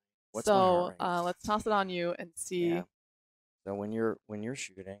 What's my So heart rate? let's toss it on you and see. Yeah. So when you're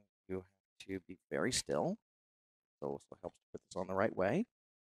shooting, you have to be very still. So also helps to put this on the right way.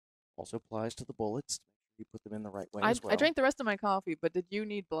 Also applies to the bullets. To make sure you put them in the right way as well. I drank the rest of my coffee, but did you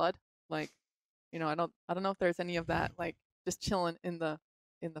need blood? Like, I don't know if there's any of that like just chilling in the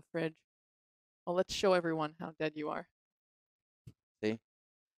fridge. Well, let's show everyone how dead you are. See?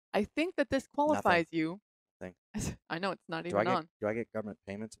 I think that this qualifies you. Nothing. I know it's not Do even on. I get government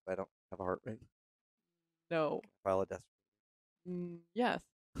payments if I don't have a heart rate? No. File a death. Yes.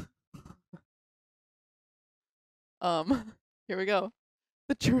 Here we go.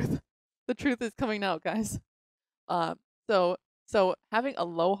 The truth is coming out, guys. So having a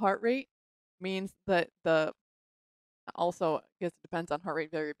low heart rate means that also, I guess it depends on heart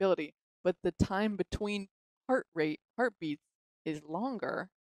rate variability, but the time between heartbeats is longer,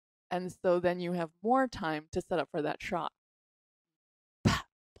 and so then you have more time to set up for that shot.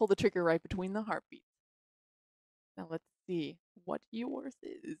 Pull the trigger right between the heartbeats. Now let's see what yours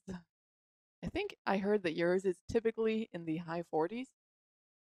is. I think I heard that yours is typically in the high 40s.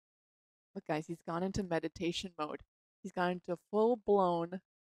 Look, guys, he's gone into meditation mode. He's gone into full-blown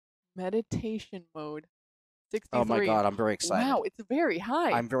meditation mode. 63. Oh my God, I'm very excited. Wow, it's very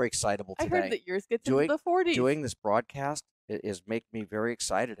high. I'm very excitable I today. heard that yours gets into the 40s. Doing this broadcast is making me very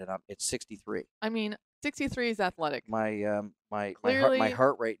excited, and it's 63. I mean, 63 is athletic. My Clearly-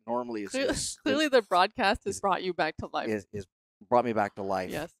 heart rate normally Clearly, the broadcast has brought you back to life. is brought me back to life.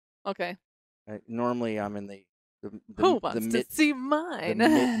 Yes. Okay. Normally, I'm in the Who wants mid, to see the mine?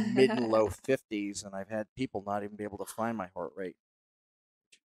 mid and low 50s, and I've had people not even be able to find my heart rate,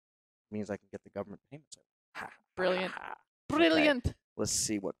 which means I can get the government payments. Brilliant. Okay. Brilliant. Let's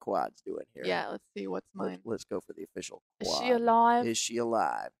see what Quad's doing here. Yeah, let's see what's mine. Let's go for the official Quad. Is she alive? Is she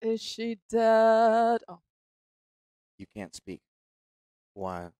alive? Is she dead? Oh. You can't speak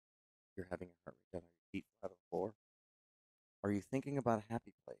while you're having your heart rate down, your feet flat on the floor. Are you thinking about a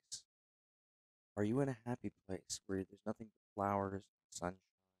happy place? Are you in a happy place where there's nothing but flowers, sunshine,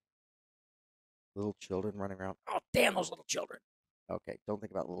 little children running around? Oh, damn those little children. Okay, don't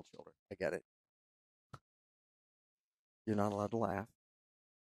think about little children. I get it. You're not allowed to laugh,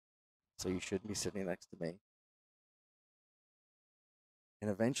 so you shouldn't be sitting next to me.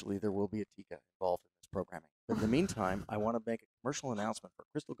 And eventually there will be a Tikka involved in this programming. But in the meantime, I want to make a commercial announcement for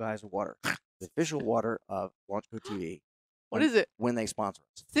Crystal Geyser Water, the official water of LaunchCode TV. What is it? When they sponsor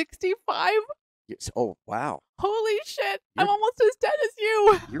us. 65? Yes. Oh, wow. Holy shit. I'm almost as dead as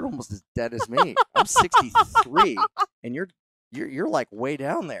you. You're almost as dead as me. I'm 63, and you're like way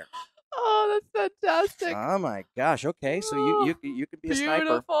down there. Oh, that's fantastic. Oh my gosh. Okay, so you could be a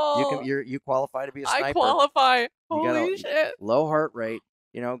sniper. Beautiful. You qualify to be a sniper. I qualify. You got Holy shit. Low heart rate.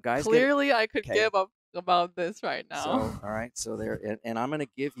 You know, guys. Clearly, I could give up about this right now. So, all right. So there, and I'm going to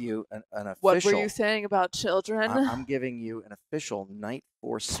give you an official. What were you saying about children? I'm giving you an official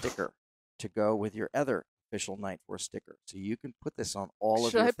Nightforce sticker to go with your other official Nightforce sticker. So you can put this on all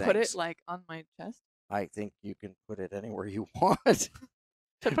of your things. Should I put it like on my chest? I think you can put it anywhere you want.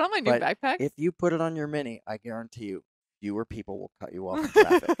 Should I put on my new backpack? If you put it on your Mini, I guarantee you, fewer people will cut you off in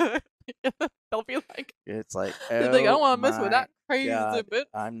traffic. They'll be like, it's like, I don't want to mess with that crazy bit.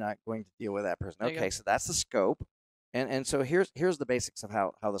 I'm not going to deal with that person. Okay, so that's the scope, and so here's the basics of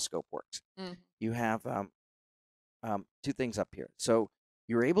how the scope works. Mm-hmm. You have two things up here. So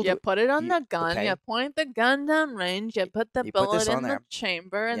you're able to. You put it on the gun. Okay. You point the gun down range. You put the bullet in the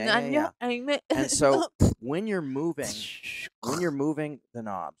chamber, and then you aim it. And so when you're moving the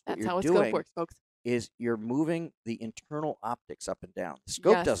knobs, that's how a scope works, folks. Is you're moving the internal optics up and down. The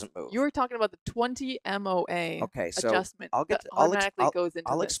scope doesn't move. You were talking about the 20 MOA adjustment.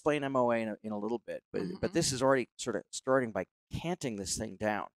 I'll explain MOA in a little bit, but this is already sort of starting by canting this thing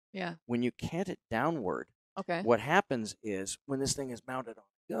down. Yeah. When you cant it downward, what happens is when this thing is mounted on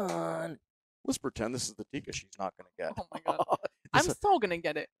a gun, let's pretend this is the Tikka she's not going to get. Oh my god. I'm still going to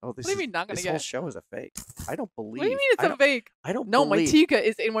get it. Oh, what do you mean not going to get it? This whole show is a fake. I don't believe. What do you mean it's a fake? I don't No, believe. my Tikka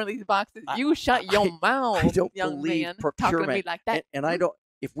is in one of these boxes. You shut your mouth, I don't young believe man. procurement. Talking to me like that. And I don't.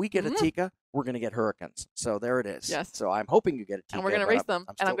 If we get a Tikka, we're going to get hurricanes. So there it is. Yes. So I'm hoping you get a Tikka. And we're going to race them,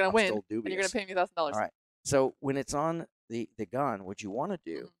 and I'm going to win. And you're going to pay me $1,000. All right. So when it's on the gun, what you want to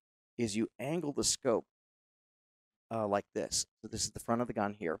do is you angle the scope like this. So this is the front of the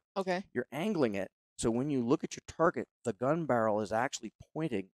gun here. Okay. You're angling it. So when you look at your target, the gun barrel is actually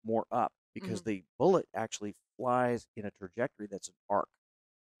pointing more up because the bullet actually flies in a trajectory that's an arc.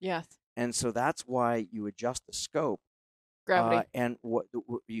 Yes. And so that's why you adjust the scope. Gravity. And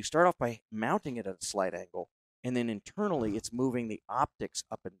you start off by mounting it at a slight angle, and then internally it's moving the optics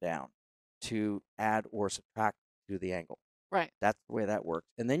up and down to add or subtract to the angle. Right. That's the way that works.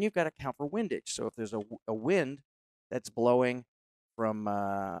 And then you've got to count for windage. So if there's a wind that's blowing from,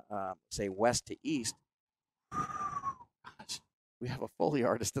 say, west to east, gosh, we have a Foley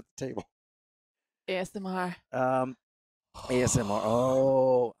artist at the table. ASMR. ASMR.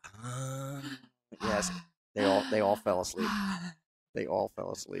 Oh, yes. They all fell asleep. They all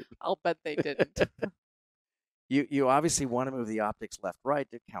fell asleep. I'll bet they didn't. You obviously want to move the optics left, right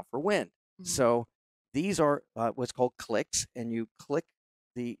to count for wind. So these are what's called clicks, and you click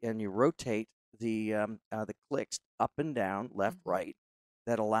and you rotate the clicks up and down, left, right,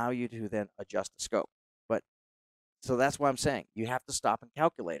 that allow you to then adjust the scope. But so that's why I'm saying you have to stop and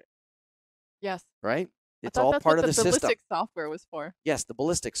calculate it. Yes. Right? It's all part of the system. The ballistic software was for. Yes, the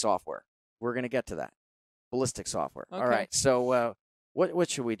ballistic software. We're going to get to that. Ballistic software. Okay. All right. So what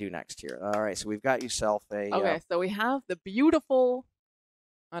should we do next here? All right. So we've got yourself a. Okay. So we have the beautiful.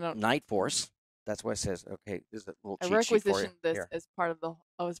 Nightforce. That's what it says. Okay. This is a little cheat sheet for you. I requisitioned this as part of the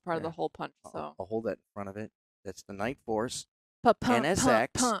whole punch. So I'll hold that in front of it. That's the Nightforce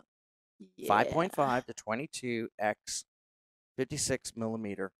NSX 5.5 to 22x 56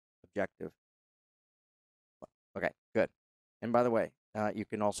 millimeter objective. Okay, good. And by the way, you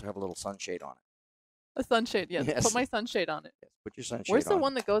can also have a little sunshade on it. A sunshade, yes. Put my sunshade on it. Yes, put your sunshade on. Where's the on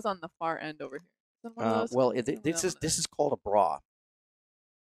one that goes on the far end over here? Well, this is called a bra.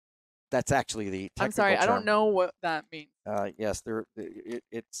 That's actually the technical I'm sorry, term. I don't know what that means. Yes,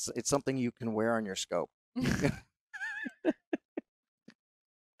 it's something you can wear on your scope.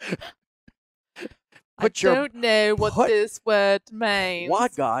 Put I don't know what this word means.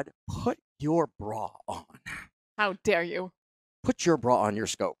 QuaddGod, put your bra on. How dare you? Put your bra on your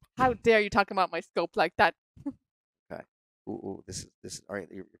scope. How dare you talk about my scope like that? Okay. Ooh, this is all right.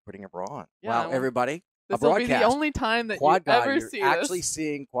 You're putting a bra on. Yeah, Wow, well, everybody. This will be the only time that you ever you're see actually this.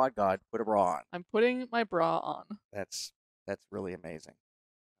 seeing QuaddGod put a bra on. I'm putting my bra on. That's really amazing.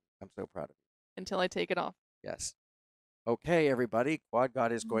 I'm so proud of you. Until I take it off. Yes. Okay, everybody.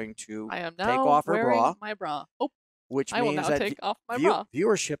 QuaddGod is going to take off her bra. My bra. Oh, which I will means now that take off my bra.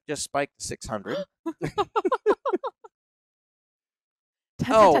 viewership just spiked to 600.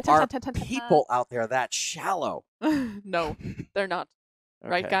 Oh, are people out there that shallow? No, they're not.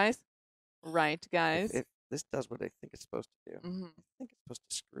 Okay. Right, guys? Right, guys? If this does what I think it's supposed to do. Mm-hmm. I think it's supposed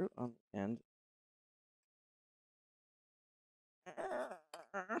to screw it on the end.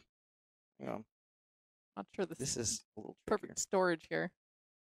 You know, Not sure this is a little perfect storage here.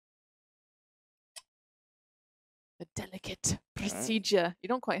 The delicate procedure. Right. You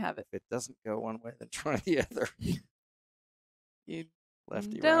don't quite have it. If it doesn't go one way, then try the other. You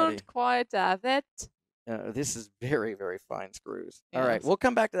Lefty, don't righty. quite have it. This is very, very fine screws. Yes. All right, we'll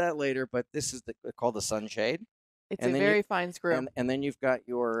come back to that later, but this is called the sunshade. It's a very fine screw. And then you've got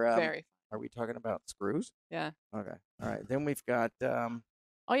your... very. Are we talking about screws? Yeah. Okay. All right. Then we've got...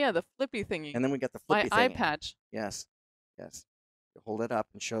 oh, yeah, the flippy thingy. And then we got the flippy thingy. My eye patch. Yes. Yes. You hold it up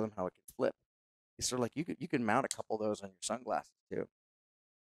and show them how it can flip. It's sort of like you could mount a couple of those on your sunglasses, too.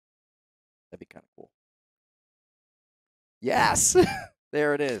 That'd be kind of cool. Yes!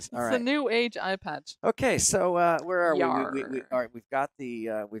 There it is. All right. It's a new age eye patch. Okay, so where are we? All right, we've got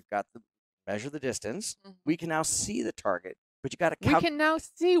the measure the distance. Mm-hmm. We can now see the target, but you got to. We can now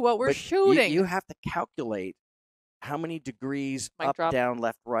see what we're shooting. You have to calculate how many degrees up, down,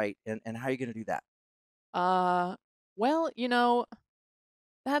 left, right, and how are you going to do that? Well, you know,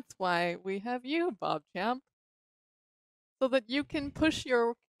 that's why we have you, BobChamp, so that you can push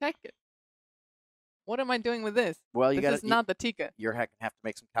your ticket. What am I doing with this? Well, this is not the Tikka. You're going to have to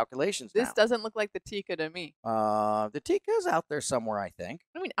make some calculations This now. doesn't look like the Tikka to me. The Tikka's out there somewhere, I think.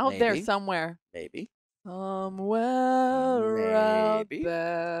 I mean, out there somewhere. Maybe. Somewhere out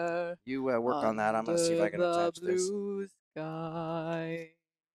there. You work on that. I'm going to see if I can attach this. Blue sky.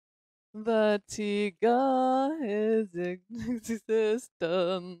 The Tikka is existence.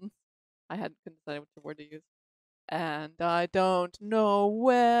 I couldn't decide which word to use. And I don't know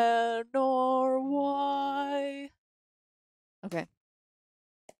where nor why. Okay.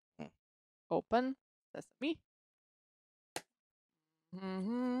 Open sesame.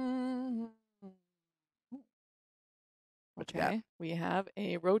 Okay, we have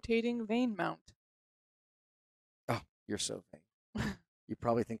a rotating vane mount. Oh, you're so vain. You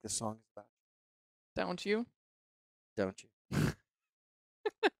probably think this song is about you. Don't you? Don't you?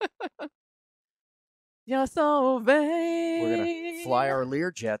 You're so vain. We're going to fly our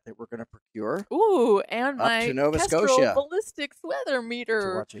Learjet that we're going to procure. Ooh, and my to Nova Kestrel Scotia. Ballistics Weather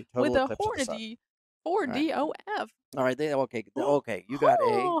Meter with a Hornady 4DOF. All right, okay. You got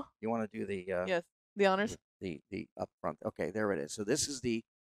a. You want to do the? Yes, the honors. The up front. Okay, there it is. So this is the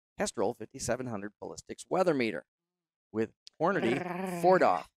Kestrel 5700 Ballistics Weather Meter with Hornady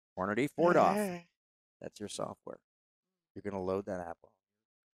 4DOF. Hornady 4DOF. That's your software. You're going to load that app on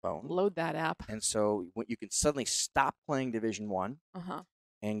phone. Load that app. And so you can suddenly stop playing Division 1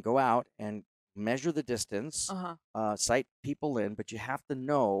 and go out and measure the distance, sight people in, but you have to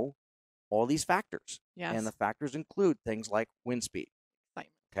know all these factors. Yes. And the factors include things like wind speed.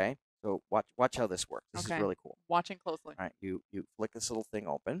 Okay? So watch how this works. This is really cool. Watching closely. All right, you flick this little thing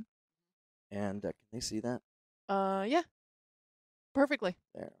open, and can they see that? Yeah. Perfectly.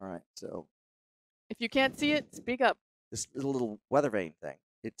 There. All right. So if you can't see it, speak up. This little weather vane thing,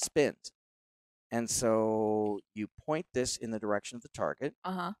 it spins. And so you point this in the direction of the target.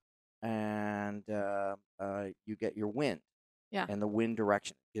 And you get your wind. Yeah. And the wind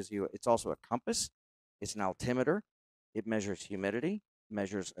direction gives you. It's also a compass. It's an altimeter. It measures humidity.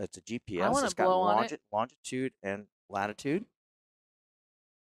 It's a GPS. I want to blow on it. Longitude and latitude.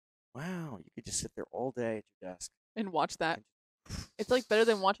 Wow, you could just sit there all day at your desk and watch that. It's like better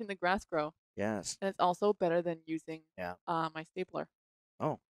than watching the grass grow. Yes. And it's also better than using my stapler.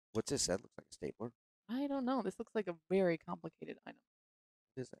 Oh, what's this? That looks like a stapler. I don't know. This looks like a very complicated item.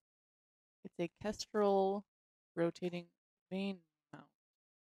 What is it? It's a Kestrel rotating vane mount.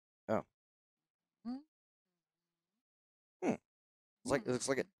 Oh. It looks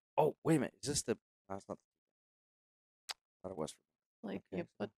like it. Oh, wait a minute. Is this the? No, it's not. I thought it was. Like you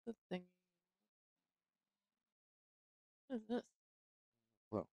put the thing. What is this?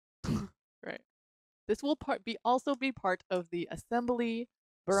 Well. Right. This will also be part of the assembly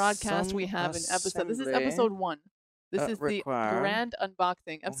broadcast we have in episode. This is episode 1. This is the grand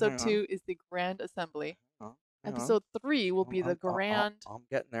unboxing. Episode 2 is the grand assembly. Episode 3 will be the grand. I'm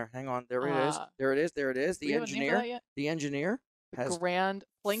getting there. Hang on. There it is. There it is. There it is. The engineer has grand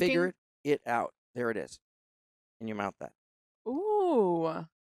figured it out. There it is. And you mount that. Ooh.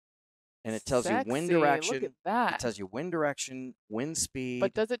 And it tells you wind direction. Look at that. It tells you wind direction, wind speed.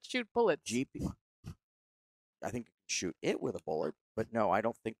 But does it shoot bullets? GP. I think you can shoot it with a bullet, but no, I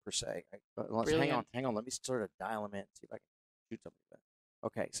don't think per se. Hang on. Let me sort of dial them in, see if I can shoot something with that.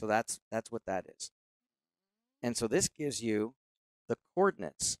 Okay, so that's what that is. And so this gives you the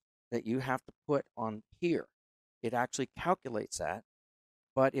coordinates that you have to put on here. It actually calculates that,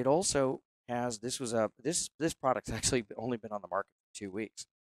 but it also has this product's actually only been on the market for 2 weeks.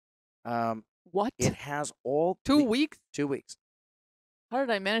 What? It has all 2 weeks? 2 weeks. How did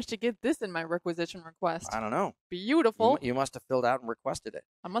I manage to get this in my requisition request? I don't know. Beautiful. You must have filled out and requested it.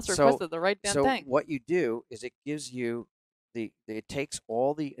 I must have requested the right damn thing. So what you do is it gives you it takes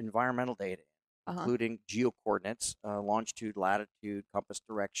all the environmental data, including geo-coordinates, longitude, latitude, compass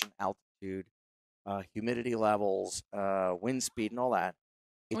direction, altitude, humidity levels, wind speed, and all that.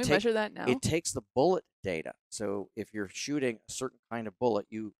 Can we measure that now? It takes the bullet data. So if you're shooting a certain kind of bullet,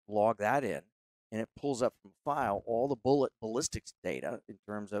 you log that in, and it pulls up from a file all the bullet ballistics data in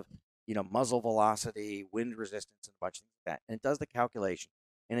terms of, muzzle velocity, wind resistance, and a bunch of things like that. And it does the calculation,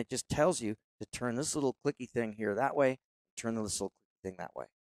 and it just tells you to turn this little clicky thing here that way, turn this little clicky thing that way.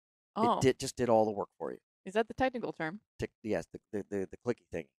 Oh. It just did all the work for you. Is that the technical term? Yes, the clicky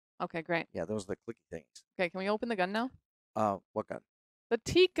thing. Okay, great. Yeah, those are the clicky things. Okay, can we open the gun now? What gun? The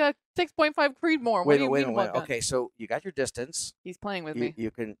Tikka 6.5 Creedmoor. Wait a minute. Okay, so you got your distance. He's playing with me.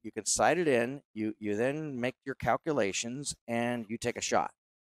 You can sight it in. You then make your calculations and you take a shot.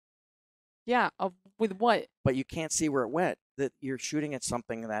 Yeah, with what? But you can't see where it went. That you're shooting at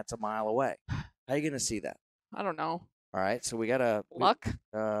something that's a mile away. How are you going to see that? I don't know. All right, so we got to luck.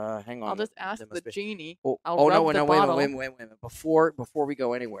 Hang on. I'll just ask the genie. Wait a minute. Before we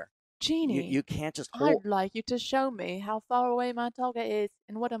go anywhere. Genie, you can't just hold. I'd like you to show me how far away my target is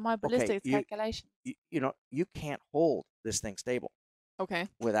and what are my ballistics calculations. You can't hold this thing stable. Okay.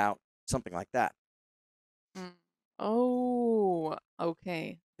 Without something like that. Oh,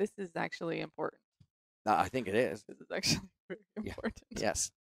 okay. This is actually important. I think it is. This is actually very important. Yeah.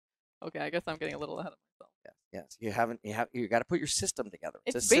 Yes. Okay, I guess I'm getting a little ahead of myself. Yes. You got to put your system together.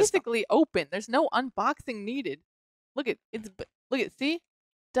 It's basically open. There's no unboxing needed. Look at see?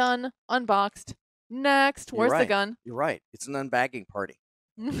 Done. Unboxed. Next. Where's the gun? You're right. It's an unbagging party.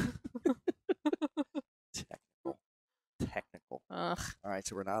 Technical. Ugh. All right,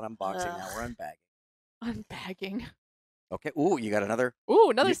 so we're not unboxing now. We're unbagging. Unbagging. Okay. Ooh, you got another. Ooh,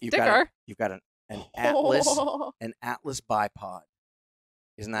 another sticker. You've got an Atlas, an Atlas bipod.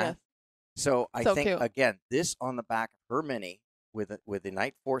 Isn't that? Yes. So I think cute. Again, this on the back of her Mini with the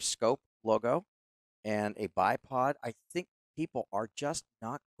Nightforce scope logo and a bipod. I think people are just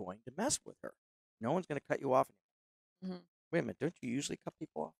not going to mess with her. No one's going to cut you off. Wait a minute, don't you usually cut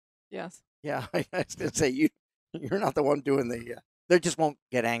people off? Yes. Yeah, I was going to say you're not the one doing the. They just won't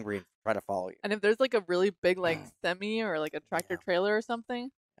get angry and try to follow you. And if there's like a really big semi or like a tractor trailer or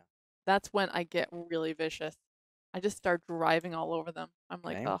something, that's when I get really vicious. I just start driving all over them. I'm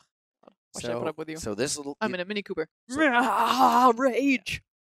like, oh, why should I put up with you? So this little. I'm in a Mini Cooper. Rage.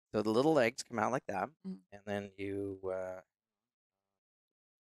 So the little legs come out like that, and then you.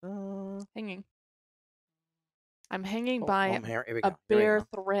 Hanging. I'm hanging by a bare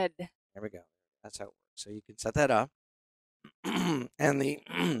thread. There we go. That's how it works. So you can set that up, and the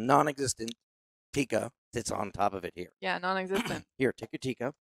non-existent Tikka sits on top of it here. Yeah, non-existent. Here, take your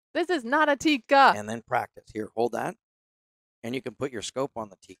Tikka. This is not a Tikka. And then practice. Here, hold that, and you can put your scope on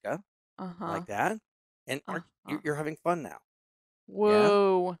the Tikka like that, and you're having fun now.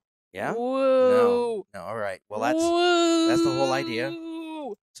 Whoa. Yeah. Whoa. No. All right. Well, that's the whole idea.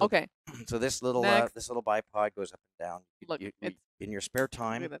 So, okay. So this little bipod goes up and down. Look, in your spare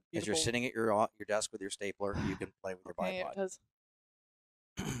time, as you're sitting at your desk with your stapler, you can play with your bipod. It does.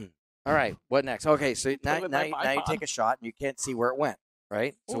 All right. What next? Okay. So now you take a shot and you can't see where it went.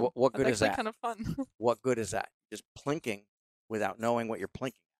 Right. Ooh, so what good is that? Kind of fun. What good is that? Just plinking without knowing what you're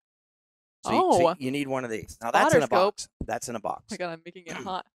plinking. So you need one of these. Now that's in a box. That's in a box. Oh my God, I'm making it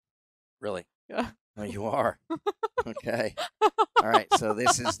hot. Really? Yeah. No, you are. Okay. All right. So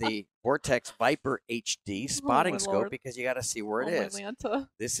this is the Vortex Viper HD spotting scope because you got to see where it is.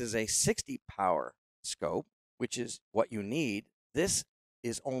 This is a 60 power scope, which is what you need. This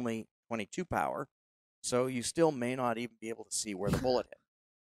is only 22 power, so you still may not even be able to see where the bullet hit.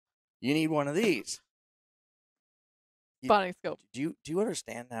 You need one of these. spotting scope. Do you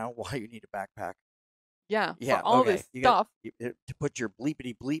understand now why you need a backpack? Yeah, Yeah, for all okay. this You stuff. to put your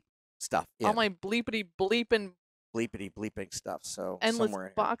bleepity bleep stuff in. All my bleepity bleeping bleeping stuff. So endless somewhere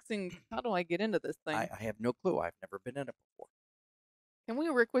in boxing. How do I get into this thing? I have no clue. I've never been in it before. Can we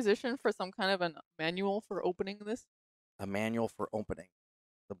requisition for some kind of a manual for opening this? A manual for opening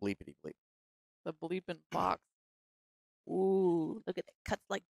the bleepity bleep. The bleeping box. Ooh, look at it. Cuts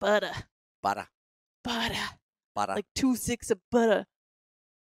like butter. Butter. Butter. Butter. Like 2 sticks of butter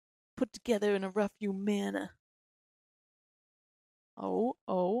put together in a rough hew manner. Oh.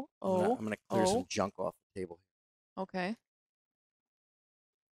 I'm gonna clear some junk off the table. Okay.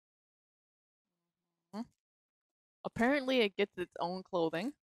 Apparently, it gets its own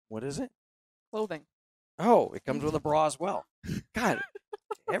clothing. What is it? Clothing. Oh, it comes with a bra as well. God,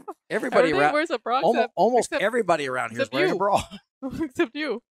 everybody around. Wears a bra. Almost everybody around here is wearing a bra. Except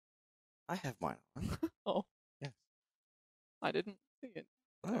you. I have mine on. Oh. Yes. I didn't see it.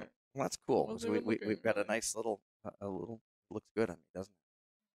 Oh, well, that's cool. So we've got a nice little, looks good on me, doesn't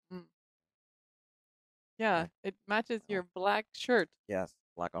it? Mm. Yeah, it matches your black shirt. Yes,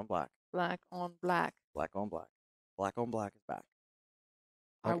 black on black. Black on black. Black on black. Black on black is back.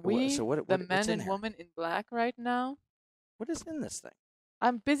 Are we the men and here? women in black right now? What is in this thing?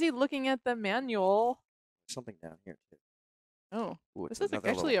 I'm busy looking at the manual. There's something down here too. Oh, Ooh, this is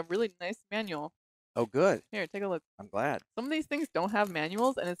actually a really nice manual. Oh, good. Here, take a look. I'm glad. Some of these things don't have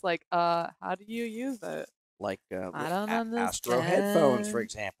manuals, and it's like, how do you use it? Like I don't understand. Astro headphones, for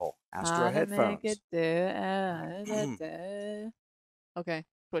example. Astro headphones. Okay,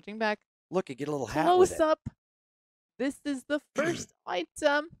 switching back. Look, you get a little hat Close with it. up. This is the first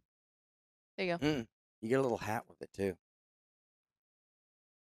item. There you go. You get a little hat with it too.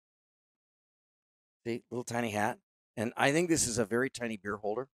 See, little tiny hat. And I think this is a very tiny beer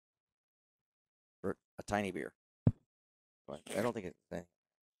holder. For a tiny beer. But I don't think it's a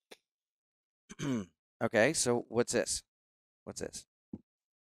thing. Okay, so what's this? What's this?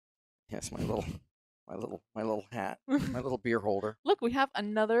 Yes, my little hat. My little beer holder. Look, we have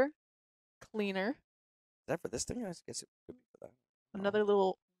another cleaner. Is that for this thing? I guess it could be for that. Another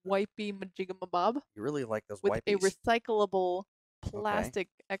little wipey majigamabob. You really like those with wipies. A recyclable plastic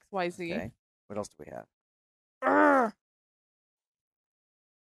XYZ. Okay. What else do we have? Urgh!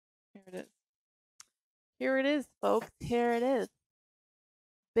 Here it is. Here it is, folks. Here it is.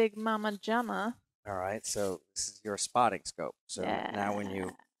 Big Mama Jama. All right, so this is your spotting scope. So now when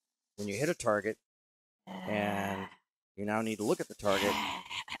you hit a target and you now need to look at the target,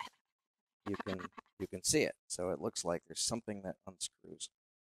 you can see it. So it looks like there's something that unscrews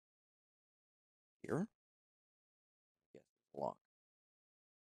here. Yes, lock.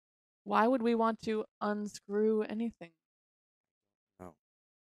 Why would we want to unscrew anything? No.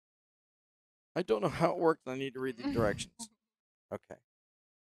 I don't know how it works. I need to read the directions. Okay.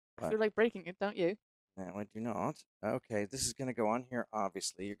 I feel like breaking it, don't you? No, I do not. Okay, this is going to go on here,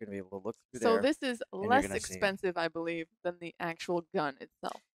 obviously. You're going to be able to look through there. So this is less expensive, I believe, than the actual gun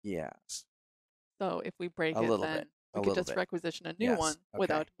itself. Yes. So if we break it, then we could just requisition a new one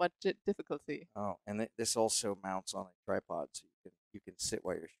without much difficulty. Oh, and this also mounts on a tripod, so you can sit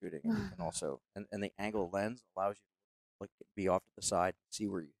while you're shooting, and you can also and the angle lens allows you to like be off to the side, see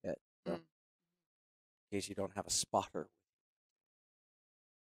where you hit, so, in case you don't have a spotter.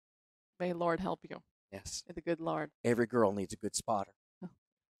 May Lord help you. Yes. May the good Lord. Every girl needs a good spotter.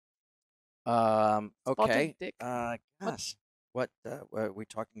 Okay. Gosh. What are we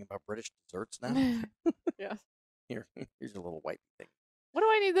talking about? British desserts now? Yes. Here's a little white thing. What do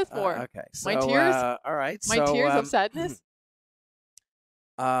I need this for? Okay. So, my tears? All right. My tears of sadness?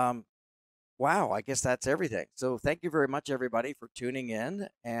 Wow, I guess that's everything. So thank you very much, everybody, for tuning in.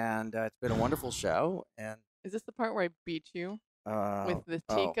 And it's been a wonderful show. And is this the part where I beat you with the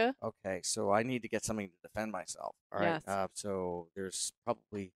Tikka? Oh, okay, so I need to get something to defend myself. All right. Yes. So there's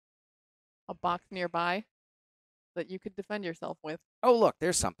probably a box nearby that you could defend yourself with. Oh, look,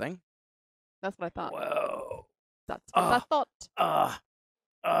 there's something. That's what I thought. Whoa. That's what I thought.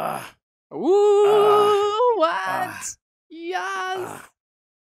 Ooh, what? Yes.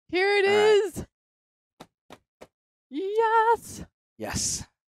 Here it is. Yes. Yes.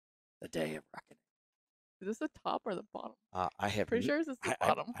 The day of reckoning. Is this the top or the bottom? I have pretty sure this is the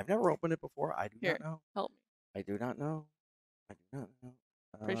bottom. I've never opened it before. I do Here, not know. Help me. I do not know. I do not know.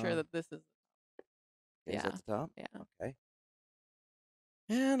 Pretty sure that this is. Is at the top? Yeah. Okay.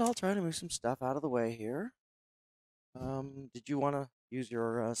 And I'll try to move some stuff out of the way here. Did you want to use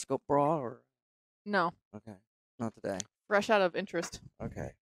your scope bra or? No. Okay. Not today. Fresh out of interest.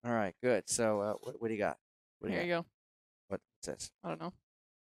 Okay. All right. Good. So, what do you got? Here you go. What's this? I don't know.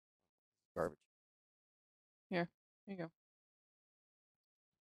 Garbage. Here There you go.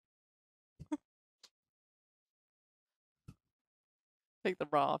 Take the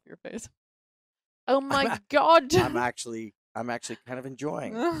bra off your face. Oh my God! I'm actually kind of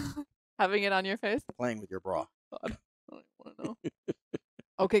enjoying having it on your face. Playing with your bra. God, I don't want to know.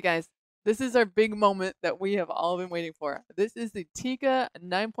 Okay, guys, this is our big moment that we have all been waiting for. This is the Tikka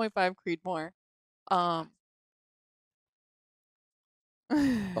 9.5 Creedmoor. Oh,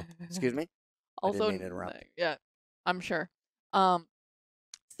 excuse me. Also, I didn't mean to interrupt. Yeah, I'm sure.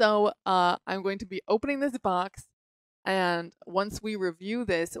 So I'm going to be opening this box, and once we review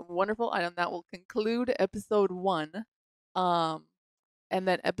this wonderful item, that will conclude episode 1. And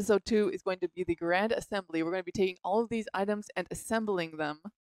then episode 2 is going to be the grand assembly. We're going to be taking all of these items and assembling them.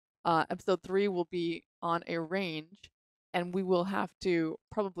 Episode 3 will be on a range, and we will have to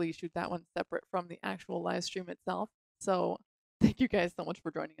probably shoot that one separate from the actual live stream itself. So thank you guys so much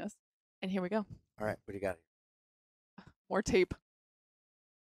for joining us. And here we go. All right, what do you got here? More tape.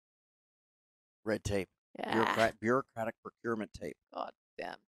 Red tape. Yeah. Bureaucratic procurement tape. God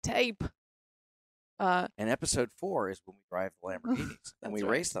damn tape. And episode 4 is when we drive the Lamborghinis and we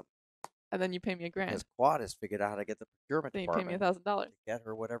race them. And then you pay me $1,000. Because Quad has figured out how to get the procurement then you department pay me $1,000. to get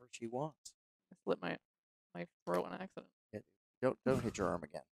her whatever she wants. I slit my throat on accident. Don't hit your arm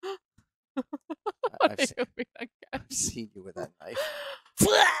again. I've seen you with that knife.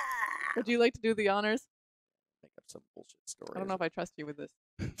 Would you like to do the honors? Make up some bullshit story. I don't know if I trust you with this.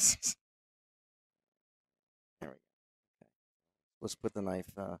 There we go. Okay. Let's put the knife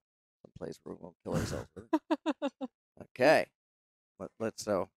someplace where we won't kill ourselves with it. Okay. Let's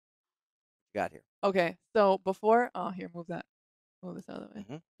what you got here? Okay. So before, here, move this out of the way.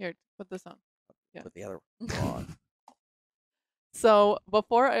 Mm-hmm. Here, put this on. Yeah. Put the other one on. So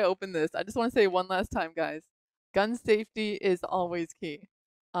before I open this, I just want to say one last time, guys, gun safety is always key.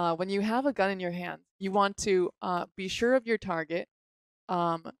 When you have a gun in your hands, you want to be sure of your target.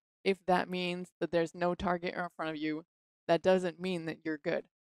 If that means that there's no target in front of you, that doesn't mean that you're good.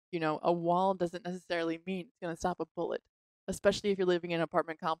 You know, a wall doesn't necessarily mean it's going to stop a bullet, especially if you're living in an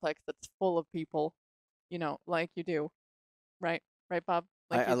apartment complex that's full of people, you know, like you do. Right? Right, Bob?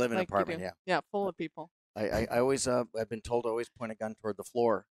 I live in an apartment, yeah. Yeah, full of people. I always, I've been told to always point a gun toward the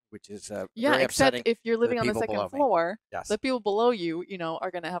floor, which is yeah, very except upsetting if you're living on the people second below me. floor, Yes. the people below you, you know,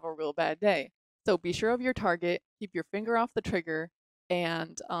 are going to have a real bad day. So be sure of your target, keep your finger off the trigger,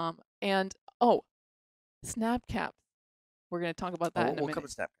 and snap caps. We're going to talk about that in a minute. We'll come to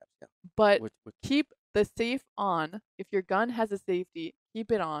snap caps, yeah. But keep the safe on. If your gun has a safety,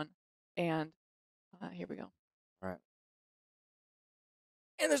 keep it on. And here we go. All right.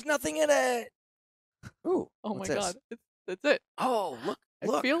 And there's nothing in it. Ooh. Oh my God. That's it. Oh, look.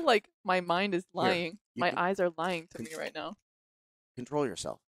 I feel like my mind is lying. Here, my eyes are lying to me right now. Control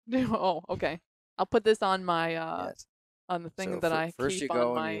yourself. Oh, okay. I'll put this on my yes. on the thing so that I keep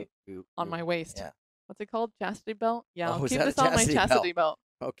on my waist. Yeah. What's it called? Chastity belt? Yeah, I'll is keep that this a on my chastity chastity belt.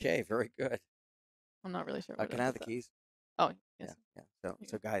 Okay, very good. I'm not really sure. Can I have the keys? Oh, yes. Yeah.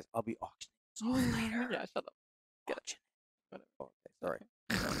 So guys, I'll be auctioning later. Yeah, shut up. Get it. Okay, sorry.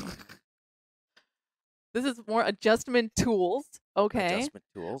 This is more adjustment tools. Okay. Adjustment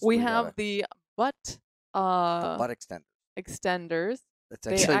tools. We have the butt butt extenders.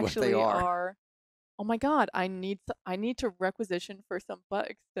 That's actually what they are. Oh my God! I need to requisition for some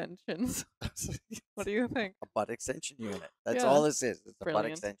butt extensions. What do you think? A butt extension unit. That's all this is. It's a butt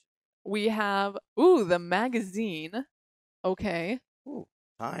extension. We have the magazine. Okay. Ooh,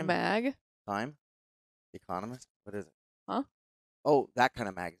 time. Time. Economist. What is it? Huh? Oh, that kind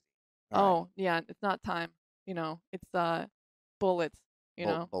of magazine. All right. Yeah, it's not time. You know, it's bullets. You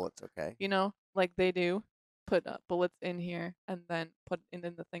know. Bullets. Okay. You know, like they do. Put bullets in here and then put it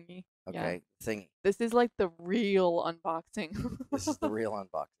in the thingy. Okay, yeah. thingy. This is like the real unboxing. This is the real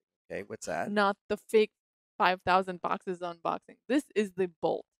unboxing. Okay, what's that? Not the fake 5,000 boxes unboxing. This is the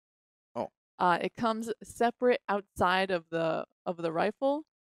bolt. Oh. It comes separate outside of the rifle,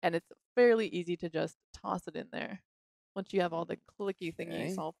 and it's fairly easy to just toss it in there once you have all the clicky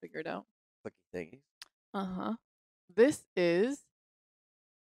thingies all figured out. Clicky thingies. Uh-huh. This is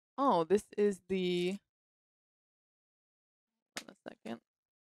the hold on a second.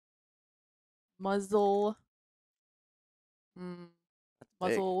 Muzzle.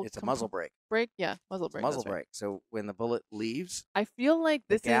 Muzzle. It's a muzzle brake. Yeah, muzzle brake. Muzzle brake. So when the bullet leaves, I feel like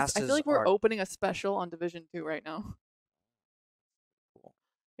I feel like we're opening a special on Division 2 right now. Cool.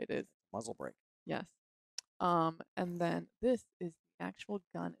 It is. Muzzle brake. Yes. And then this is the actual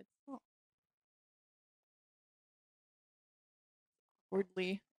gun itself.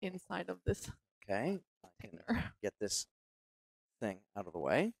 Awkwardly inside of this. Okay. I can get this thing out of the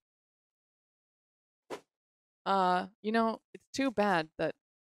way. You know, it's too bad that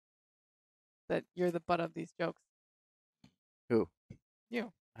you're the butt of these jokes. Who?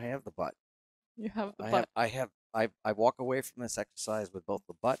 You. I have the butt. You have the butt. I walk away from this exercise with both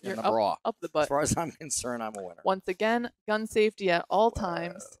the butt You're and the bra. up the butt. As far as I'm concerned, I'm a winner. Once again, gun safety at all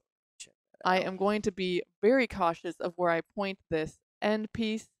times. Check that I out. am going to be very cautious of where I point this end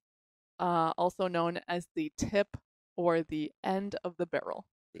piece, also known as the tip or the end of the barrel.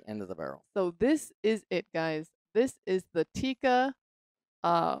 The end of the barrel. So this is it, guys. This is the Tikka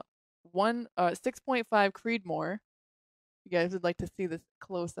 6.5 Creedmoor. You guys would like to see this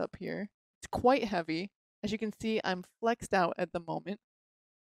close up here. It's quite heavy. As you can see, I'm flexed out at the moment.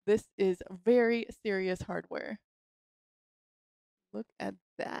 This is very serious hardware. Look at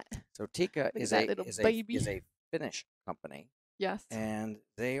that. So Tikka is a Finnish company. Yes. And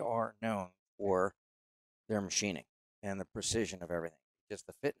they are known for their machining and the precision of everything. Just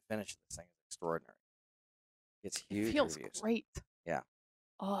the fit and finish of this thing is extraordinary. It's huge. It feels reviews. great. Yeah.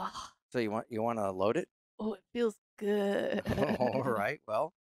 Oh. So you want to load it? Oh, it feels good. All right.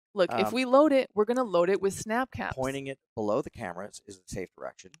 Well, look, if we load it, we're gonna load it with snap caps. Pointing it below the cameras is the safe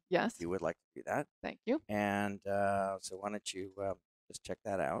direction. Yes. If you would like to do that. Thank you. And so why don't you just check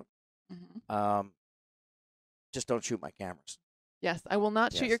that out? Mm-hmm. Just don't shoot my cameras. Yes, I will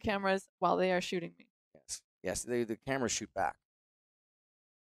not shoot your cameras while they are shooting me. Yes. Yes, the cameras shoot back.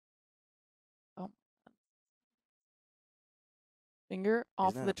 Oh. Finger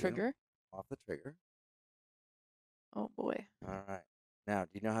off the trigger. Off the trigger. Oh boy. All right. Now, do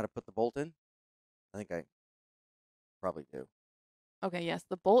you know how to put the bolt in? I think I probably do. Okay, yes,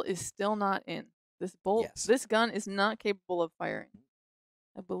 the bolt is still not in. This bolt, this gun is not capable of firing.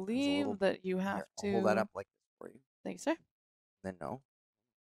 I believe that you have to I'll hold that up like this for you. Thank you, sir. Then no.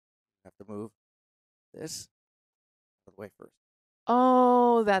 You have to move this out of the way first.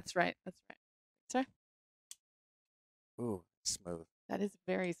 Oh, that's right. That's right. Sir? Ooh, smooth. That is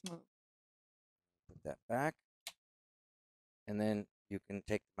very smooth. Put that back. And then you can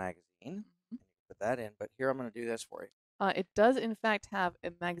take the magazine and put that in. But here I'm going to do this for you. It does, in fact, have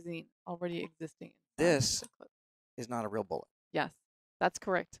a magazine already existing. This is not a real bullet. Yes, that's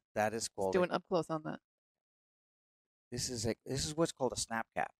correct. That is called. Let's do an up close on that. This is what's called a snap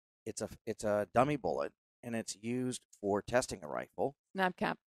cap. It's a dummy bullet, and it's used for testing a rifle. Snap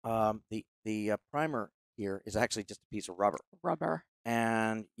cap. The primer here is actually just a piece of rubber. Rubber.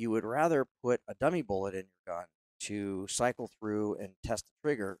 And you would rather put a dummy bullet in your gun to cycle through and test the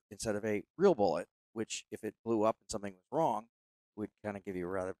trigger instead of a real bullet, which if it blew up and something was wrong, would kind of give you a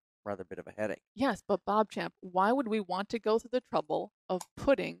rather bit of a headache. Yes, but BobChamp, why would we want to go through the trouble of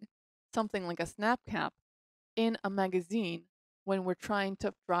putting something like a snap cap in a magazine when we're trying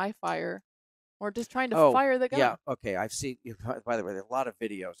to dry fire or just trying to fire the gun? Yeah, okay. I've seen, by the way, there are a lot of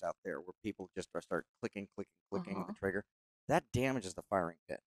videos out there where people just start clicking the trigger. That damages the firing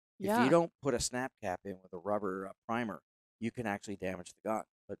pin. If you don't put a snap cap in with a rubber primer, you can actually damage the gun.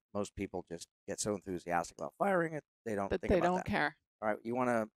 But most people just get so enthusiastic about firing it, they don't think about that. They don't care. All right, you want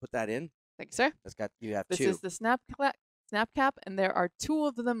to put that in? Thank you, sir. You have this two. This is the snap cap, and there are two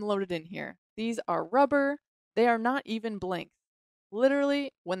of them loaded in here. These are rubber. They are not even blanks.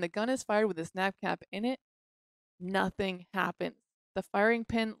 Literally, when the gun is fired with a snap cap in it, nothing happens. The firing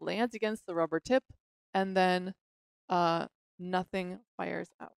pin lands against the rubber tip, and then nothing fires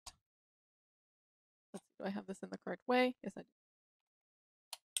out. Let's see, do I have this in the correct way? Yes, I do.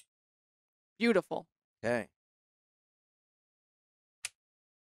 Beautiful. Okay.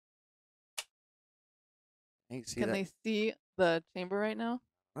 Can they see the chamber right now?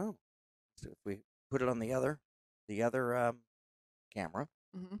 Oh. So if we put it on the other camera.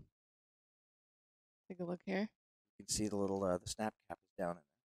 Mm-hmm. Take a look here. You can see the little the snap cap is down in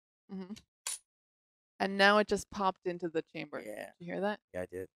there. Mm-hmm. And now it just popped into the chamber. Yeah. Did you hear that? Yeah, I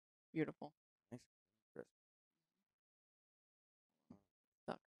did. Beautiful. Nice.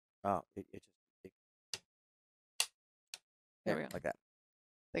 Stuck. Oh, it just there we go. Like that.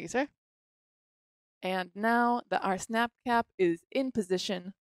 Thank you, sir. And now that our snap cap is in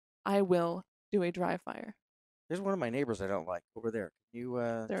position, I will do a dry fire. There's one of my neighbors I don't like over there. Can you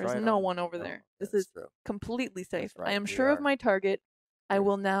there is no one over there. This is completely safe. Right. I am sure of my target. I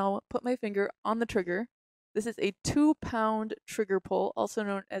will now put my finger on the trigger. This is a 2-pound trigger pull, also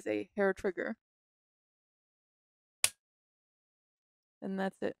known as a hair trigger. And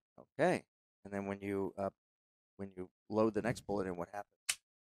that's it. Okay. And then when you load the next bullet in, what happens?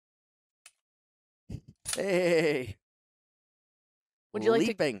 Hey. Would you like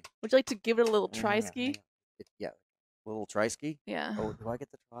to give it a little try-ski? Yeah. A little try-ski? Yeah. Oh, do I get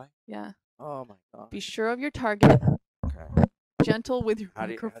the try? Yeah. Oh my god. Be sure of your target. Okay. Gentle with your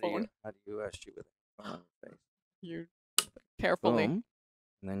microphone. How do you shoot with it on your face? You carefully. Boom.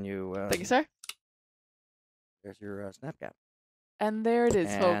 And then you. Thank you, sir. There's your snap cap. And there it is,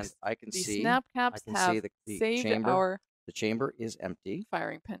 And folks. I can The see. snap I caps can have see the saved chamber. our The chamber is empty.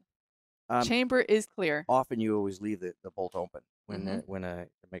 firing pin. Um, Chamber is clear. Often you always leave the bolt open when Mhm. to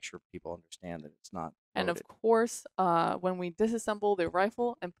make sure people understand that it's not. And loaded. of course, when we disassemble the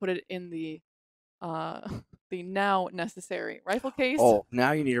rifle and put it in the now necessary rifle case. Oh,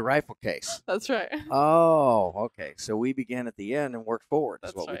 now you need a rifle case. That's right. Oh, okay. So we began at the end and worked forward.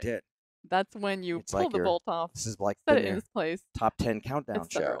 That's what right. we did. That's when you It's pull like the bolt off, This is like set been it in your its place, top 10 countdown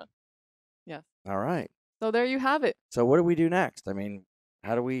show. etc. Yes. All right. So there you have it. So what do we do next? I mean,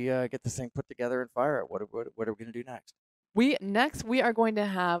 how do we get this thing put together and fire it? What are we going to do next? We are going to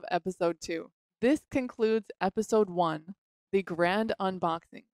have episode 2. This concludes episode 1, the grand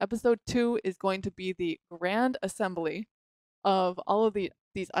unboxing. Episode 2 is going to be the grand assembly of all of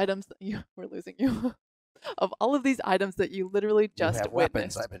these items. We're losing you. Of all of these items that you literally just you have witnessed.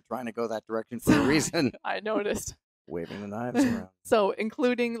 Weapons. I've been trying to go that direction for a reason. I noticed. Waving the knives around. So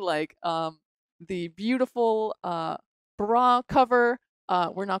including like the beautiful bra cover.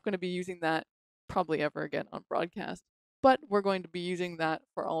 We're not going to be using that probably ever again on broadcast, but we're going to be using that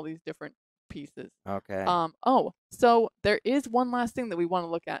for all these different pieces. Okay. So there is one last thing that we want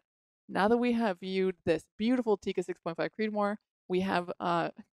to look at. Now that we have viewed this beautiful Tikka 6.5 Creedmoor, we have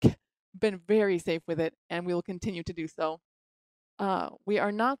been very safe with it, and we will continue to do so. We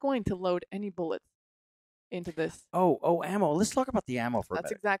are not going to load any bullets into this. Oh, ammo. Let's talk about the ammo for a minute.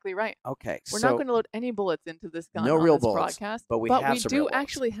 That's exactly right. Okay. We're not going to load any bullets into this gun no on real this bullets, broadcast, but we do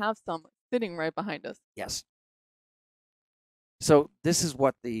actually have some sitting right behind us. Yes. So this is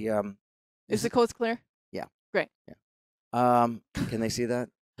what the is the coast clear? Yeah. Great. Yeah. Can they see that?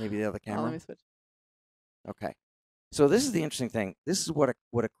 Maybe the other camera. Let me switch. Okay. So this is the interesting thing. This is what a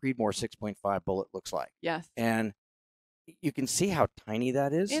Creedmoor 6.5 bullet looks like. Yes. And you can see how tiny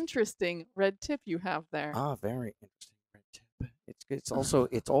that is. Interesting red tip you have there. Ah, very interesting red tip. It's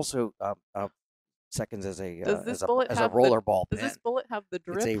also seconds as a rollerball pin. Does this bullet have the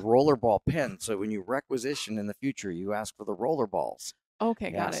drip? It's a rollerball pin. So when you requisition in the future, you ask for the roller balls.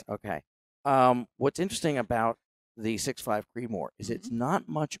 Okay, got it. Okay. What's interesting about the 6.5 Creedmoor is it's not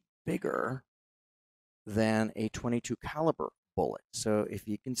much bigger than a 22 caliber bullet. So if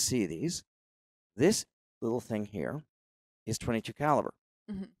you can see these, this little thing here is 22 caliber,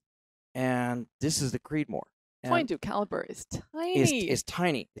 and this is the Creedmoor. 22 caliber is tiny. It's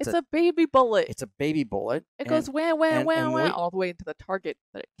tiny. It's a baby bullet. It's a baby bullet. It goes wah all the way into the target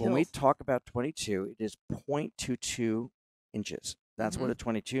that it kills. When we talk about 22, it is 0.22 inches. That's what a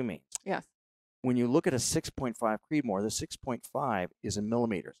 22 means. Yes. When you look at a 6.5 Creedmoor, the 6.5 is in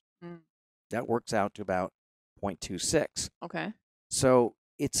millimeters. That works out to about 0.26. Okay. So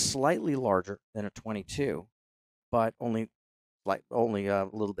it's slightly larger than a 22, but only a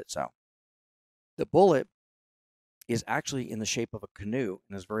little bit so. The bullet is actually in the shape of a canoe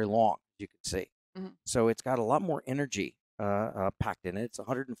and is very long, as you can see. So it's got a lot more energy packed in it. It's a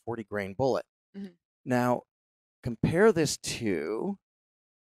 140 grain bullet. Now, compare this to...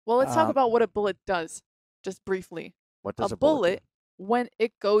 Well, let's talk about what a bullet does, just briefly. What does a bullet do?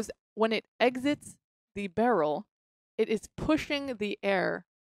 When it exits the barrel, it is pushing the air.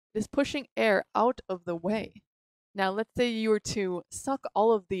 It is pushing air out of the way. Now, let's say you were to suck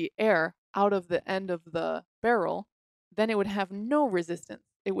all of the air out of the end of the barrel, then it would have no resistance.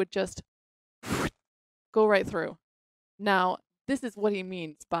 It would just go right through. Now, this is what he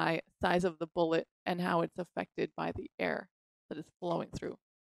means by size of the bullet and how it's affected by the air that is flowing through.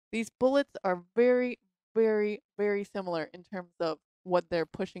 These bullets are very, very, very similar in terms of what they're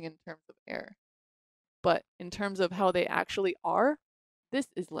pushing in terms of air. But in terms of how they actually are, this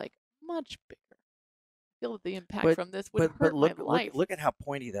is like much bigger. I feel that the impact from this would hurt my life. Look at how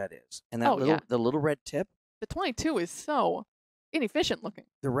pointy that is. And that the little red tip. The 22 is so inefficient looking.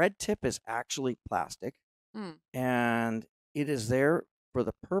 The red tip is actually plastic. And it is there for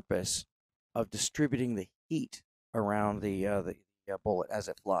the purpose of distributing the heat around the bullet as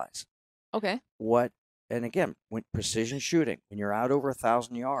it flies. Okay. And again, when precision shooting, when you're out over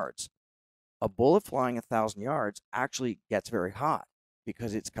 1,000 yards, a bullet flying 1,000 yards actually gets very hot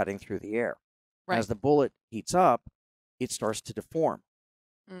because it's cutting through the air. Right. As the bullet heats up, it starts to deform,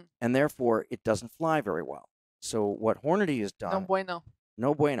 and therefore it doesn't fly very well. So what Hornady has done...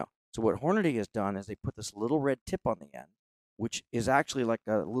 No bueno. So what Hornady has done is they put this little red tip on the end, which is actually like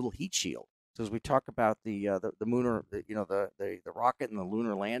a little heat shield. So as we talk about the rocket and the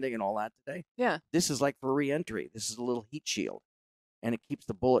lunar landing and all that today, this is like for re-entry. This is a little heat shield, and it keeps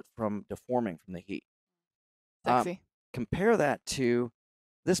the bullet from deforming from the heat. Sexy. Compare that to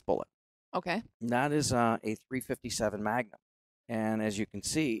this bullet. Okay. That is a 357 Magnum. And as you can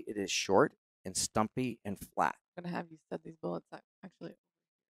see, it is short and stumpy and flat. I'm going to have you set these bullets actually.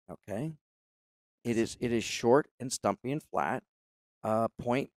 Okay. It is short and stumpy and flat.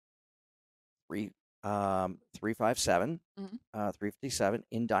 .357, 357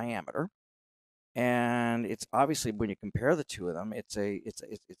 in diameter. And it's obviously, when you compare the two of them, it's a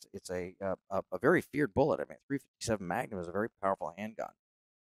very feared bullet. I mean, 357 Magnum is a very powerful handgun.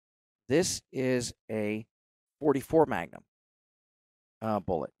 This is a 44 Magnum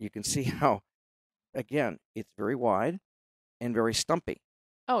bullet. You can see how, again, it's very wide and very stumpy.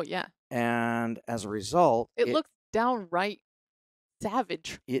 Oh, yeah. And as a result, it looks downright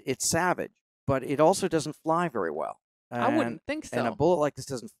savage. It's savage, but it also doesn't fly very well. I wouldn't think so. And a bullet like this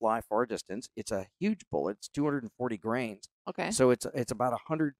doesn't fly far distance. It's a huge bullet. It's 240 grains. Okay. So it's about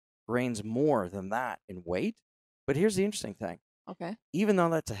 100 grains more than that in weight. But here's the interesting thing. Okay. Even though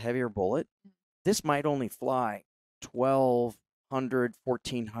that's a heavier bullet, this might only fly 1,200,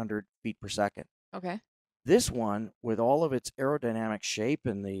 1,400 feet per second. Okay. This one, with all of its aerodynamic shape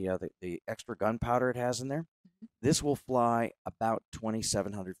and the extra gunpowder it has in there, this will fly about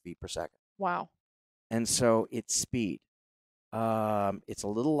 2,700 feet per second. Wow. And so its speed, it's a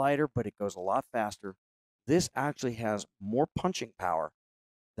little lighter, but it goes a lot faster. This actually has more punching power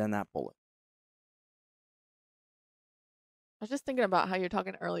than that bullet. I was just thinking about how you're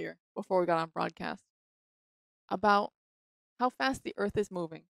talking earlier, before we got on broadcast, about how fast the Earth is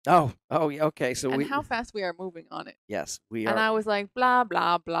moving. Oh, yeah, okay. So and how fast we are moving on it. Yes, we are. And I was like, blah,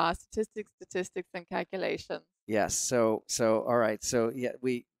 blah, blah, statistics, and calculations. Yes. So all right. So yeah,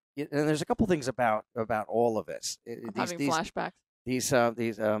 and there's a couple things about all of this. I'm having flashbacks. These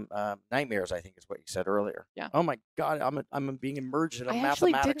nightmares, I think, is what you said earlier. Yeah. Oh my God, I'm being immersed in a I mathematics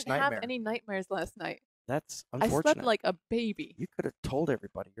actually didn't nightmare. have any nightmares last night. That's unfortunate. I slept like a baby. You could have told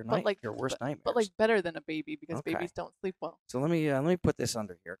everybody your worst nightmares. But like better than a baby, because babies don't sleep well. So let me put this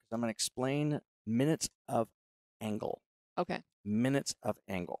under here, because I'm going to explain minutes of angle. Okay. Minutes of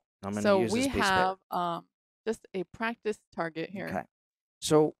angle. I'm going to so use we this piece have just a practice target here. Okay.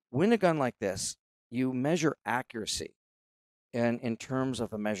 So when a gun like this, you measure accuracy, and in terms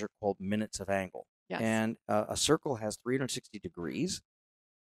of a measure called minutes of angle. Yes. And a circle has 360 degrees.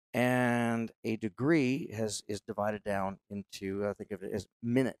 And a degree is divided down into, think of it as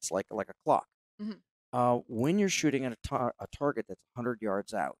minutes, like a clock. Mm-hmm. When you're shooting at a target that's 100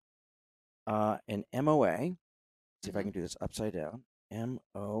 yards out, an MOA, see if I can do this upside down,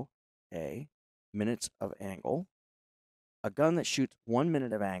 MOA, minutes of angle. A gun that shoots 1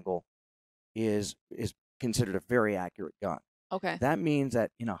 minute of angle is considered a very accurate gun. Okay. That means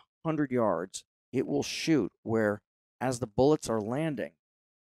that in 100 yards, it will shoot where, as the bullets are landing,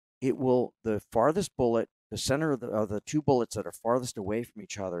 the farthest bullet, the center of the two bullets that are farthest away from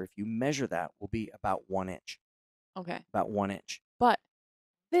each other, if you measure that, will be about 1 inch. Okay. About 1 inch. But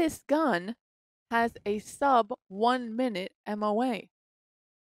this gun has a sub 1 minute MOA.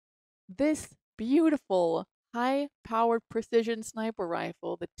 This beautiful high-powered precision sniper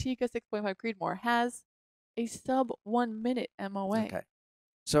rifle, the Tikka 6.5 Creedmoor, has a sub 1 minute MOA. Okay.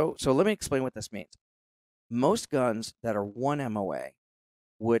 So let me explain what this means. Most guns that are 1 MOA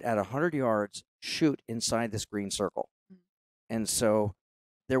would, at 100 yards, shoot inside this green circle. Mm-hmm. And so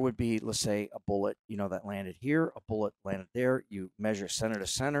there would be, let's say, a bullet, that landed here, a bullet landed there. You measure center to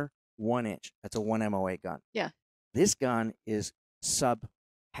center, 1 inch. That's a 1 MOA gun. Yeah. This gun is sub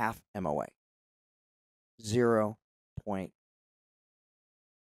half MOA. 0. If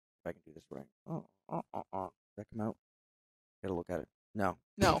I can do this right. Does that come out? Gotta look at it. No.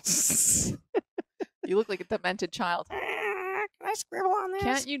 You look like a demented child. Can I scribble on this?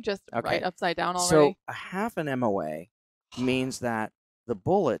 Can't you just write upside down already? So a half an MOA means that the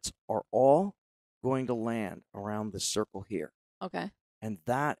bullets are all going to land around this circle here. Okay. And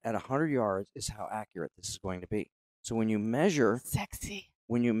that, at 100 yards, is how accurate this is going to be. So when you measure... Sexy.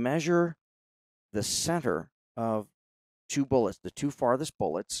 When you measure the center of two bullets, the two farthest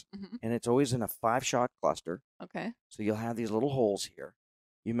bullets, and it's always in a 5-shot cluster. Okay. So you'll have these little holes here.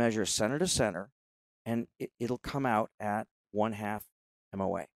 You measure center to center, and it'll come out at 1/2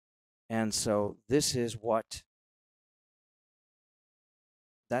 MOA. And so this is what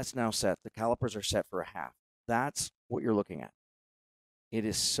that's now set. The calipers are set for a half. That's what you're looking at. It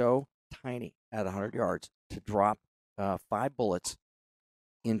is so tiny at 100 yards to drop 5 bullets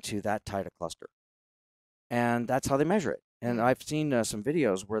into that tight a cluster. And that's how they measure it. And I've seen some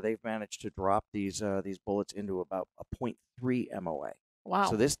videos where they've managed to drop these bullets into about a 0.3 MOA. Wow.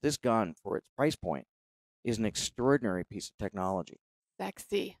 So this gun, for its price point, is an extraordinary piece of technology.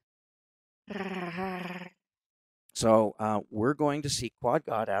 Sexy. So we're going to see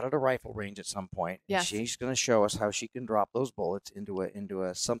QuaddGod out at a rifle range at some point. And Yes. she's going to show us how she can drop those bullets into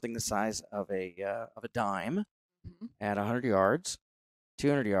a something the size of a dime at 100 yards,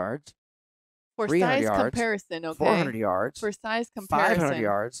 200 yards, For 300 size yards, comparison, okay. 400 yards, For size comparison, 500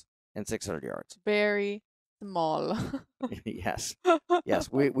 yards, and 600 yards. very small. Yes.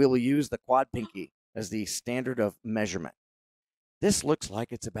 Yes. We will use the quad pinky as the standard of measurement. This looks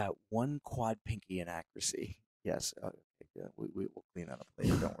like it's about 1 quad pinky in accuracy. Yes. We will clean that up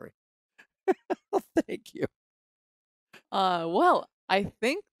later. Don't worry. Thank you. Well, I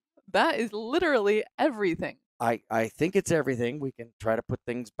think that is literally everything. I think it's everything. We can try to put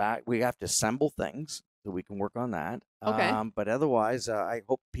things back. We have to assemble things, so we can work on that. Okay. But otherwise, I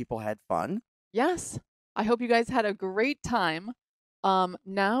hope people had fun. Yes. I hope you guys had a great time.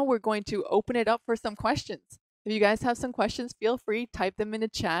 Now we're going to open it up for some questions. If you guys have some questions, feel free, type them in the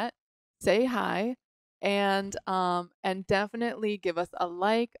chat, say hi, and definitely give us a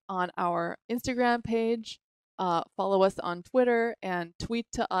like on our Instagram page. Follow us on Twitter and tweet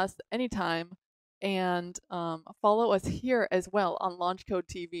to us anytime. And follow us here as well on Launch Code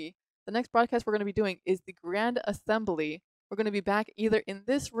TV. The next broadcast we're going to be doing is the Grand Assembly. We're going to be back either in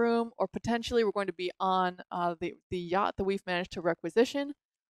this room or potentially we're going to be on the yacht that we've managed to requisition.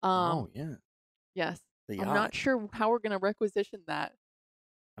 Oh, yeah. Yes. The I'm yacht. not sure how we're going to requisition that.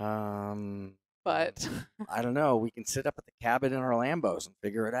 But I don't know. We can sit up at the cabin in our Lambos and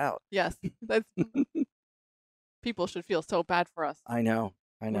figure it out. yes, that's people should feel so bad for us. I know.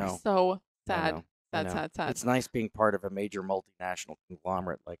 We're so sad. I know. Sad. It's nice being part of a major multinational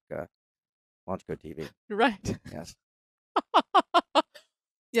conglomerate like Launch Code TV. Right. Yes.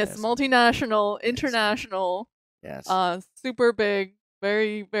 Yes, multinational, international. Yes. Super big,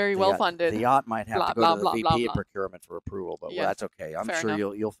 very, very well funded. The yacht might have to go blah, to the blah, VP blah, of blah. procurement for approval, but Yes, that's okay. I'm fair sure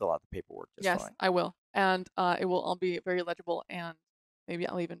enough. you'll fill out the paperwork just Yes, fine. I will, and it will all be very legible, and maybe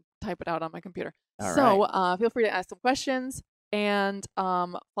I'll even type it out on my computer. All so right. feel free to ask some questions and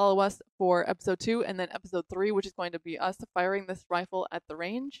follow us for episode 2 and then episode 3, which is going to be us firing this rifle at the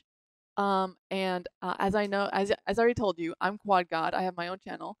range. And as I already told you, I'm QuaddGod. I have my own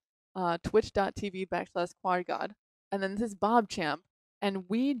channel, twitch.tv/QuaddGod. And then this is BobChamp. And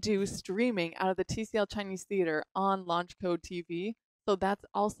we do streaming out of the TCL Chinese Theater on Launch Code TV. So that's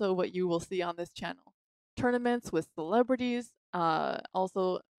also what you will see on this channel. Tournaments with celebrities,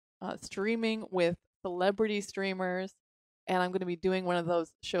 also streaming with celebrity streamers. And I'm going to be doing one of those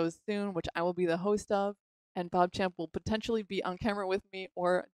shows soon, which I will be the host of. And BobChamp will potentially be on camera with me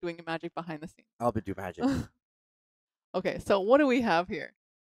or doing magic behind the scenes. I'll be doing magic. Okay, so what do we have here?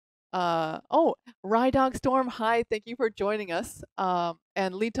 Rydog Storm, hi, thank you for joining us.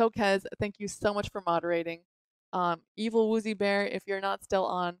 And Lee Tokez, thank you so much for moderating. Evil Woozy Bear, if you're not still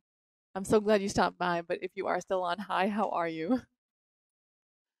on, I'm so glad you stopped by, but if you are still on, hi, how are you?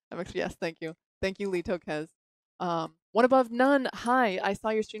 Yes, thank you. Thank you, Lee Tokez. One Above None, hi, I saw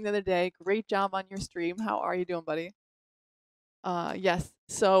your stream the other day. Great job on your stream. How are you doing, buddy? Yes,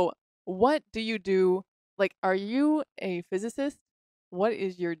 so what do you do? Like, are you a physicist? What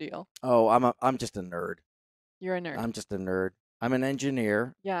is your deal? Oh, I'm just a nerd. You're a nerd. I'm just a nerd. I'm an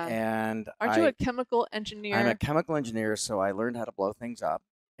engineer. Yeah. And aren't you a chemical engineer? I'm a chemical engineer, so I learned how to blow things up,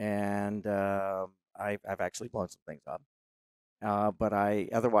 and I've actually blown some things up. But I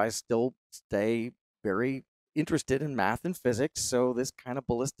otherwise still stay very interested in math and physics. So this kind of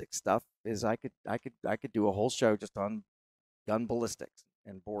ballistic stuff is I could do a whole show just on gun ballistics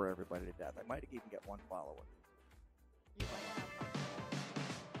and bore everybody to death. I might even get one follower. You might have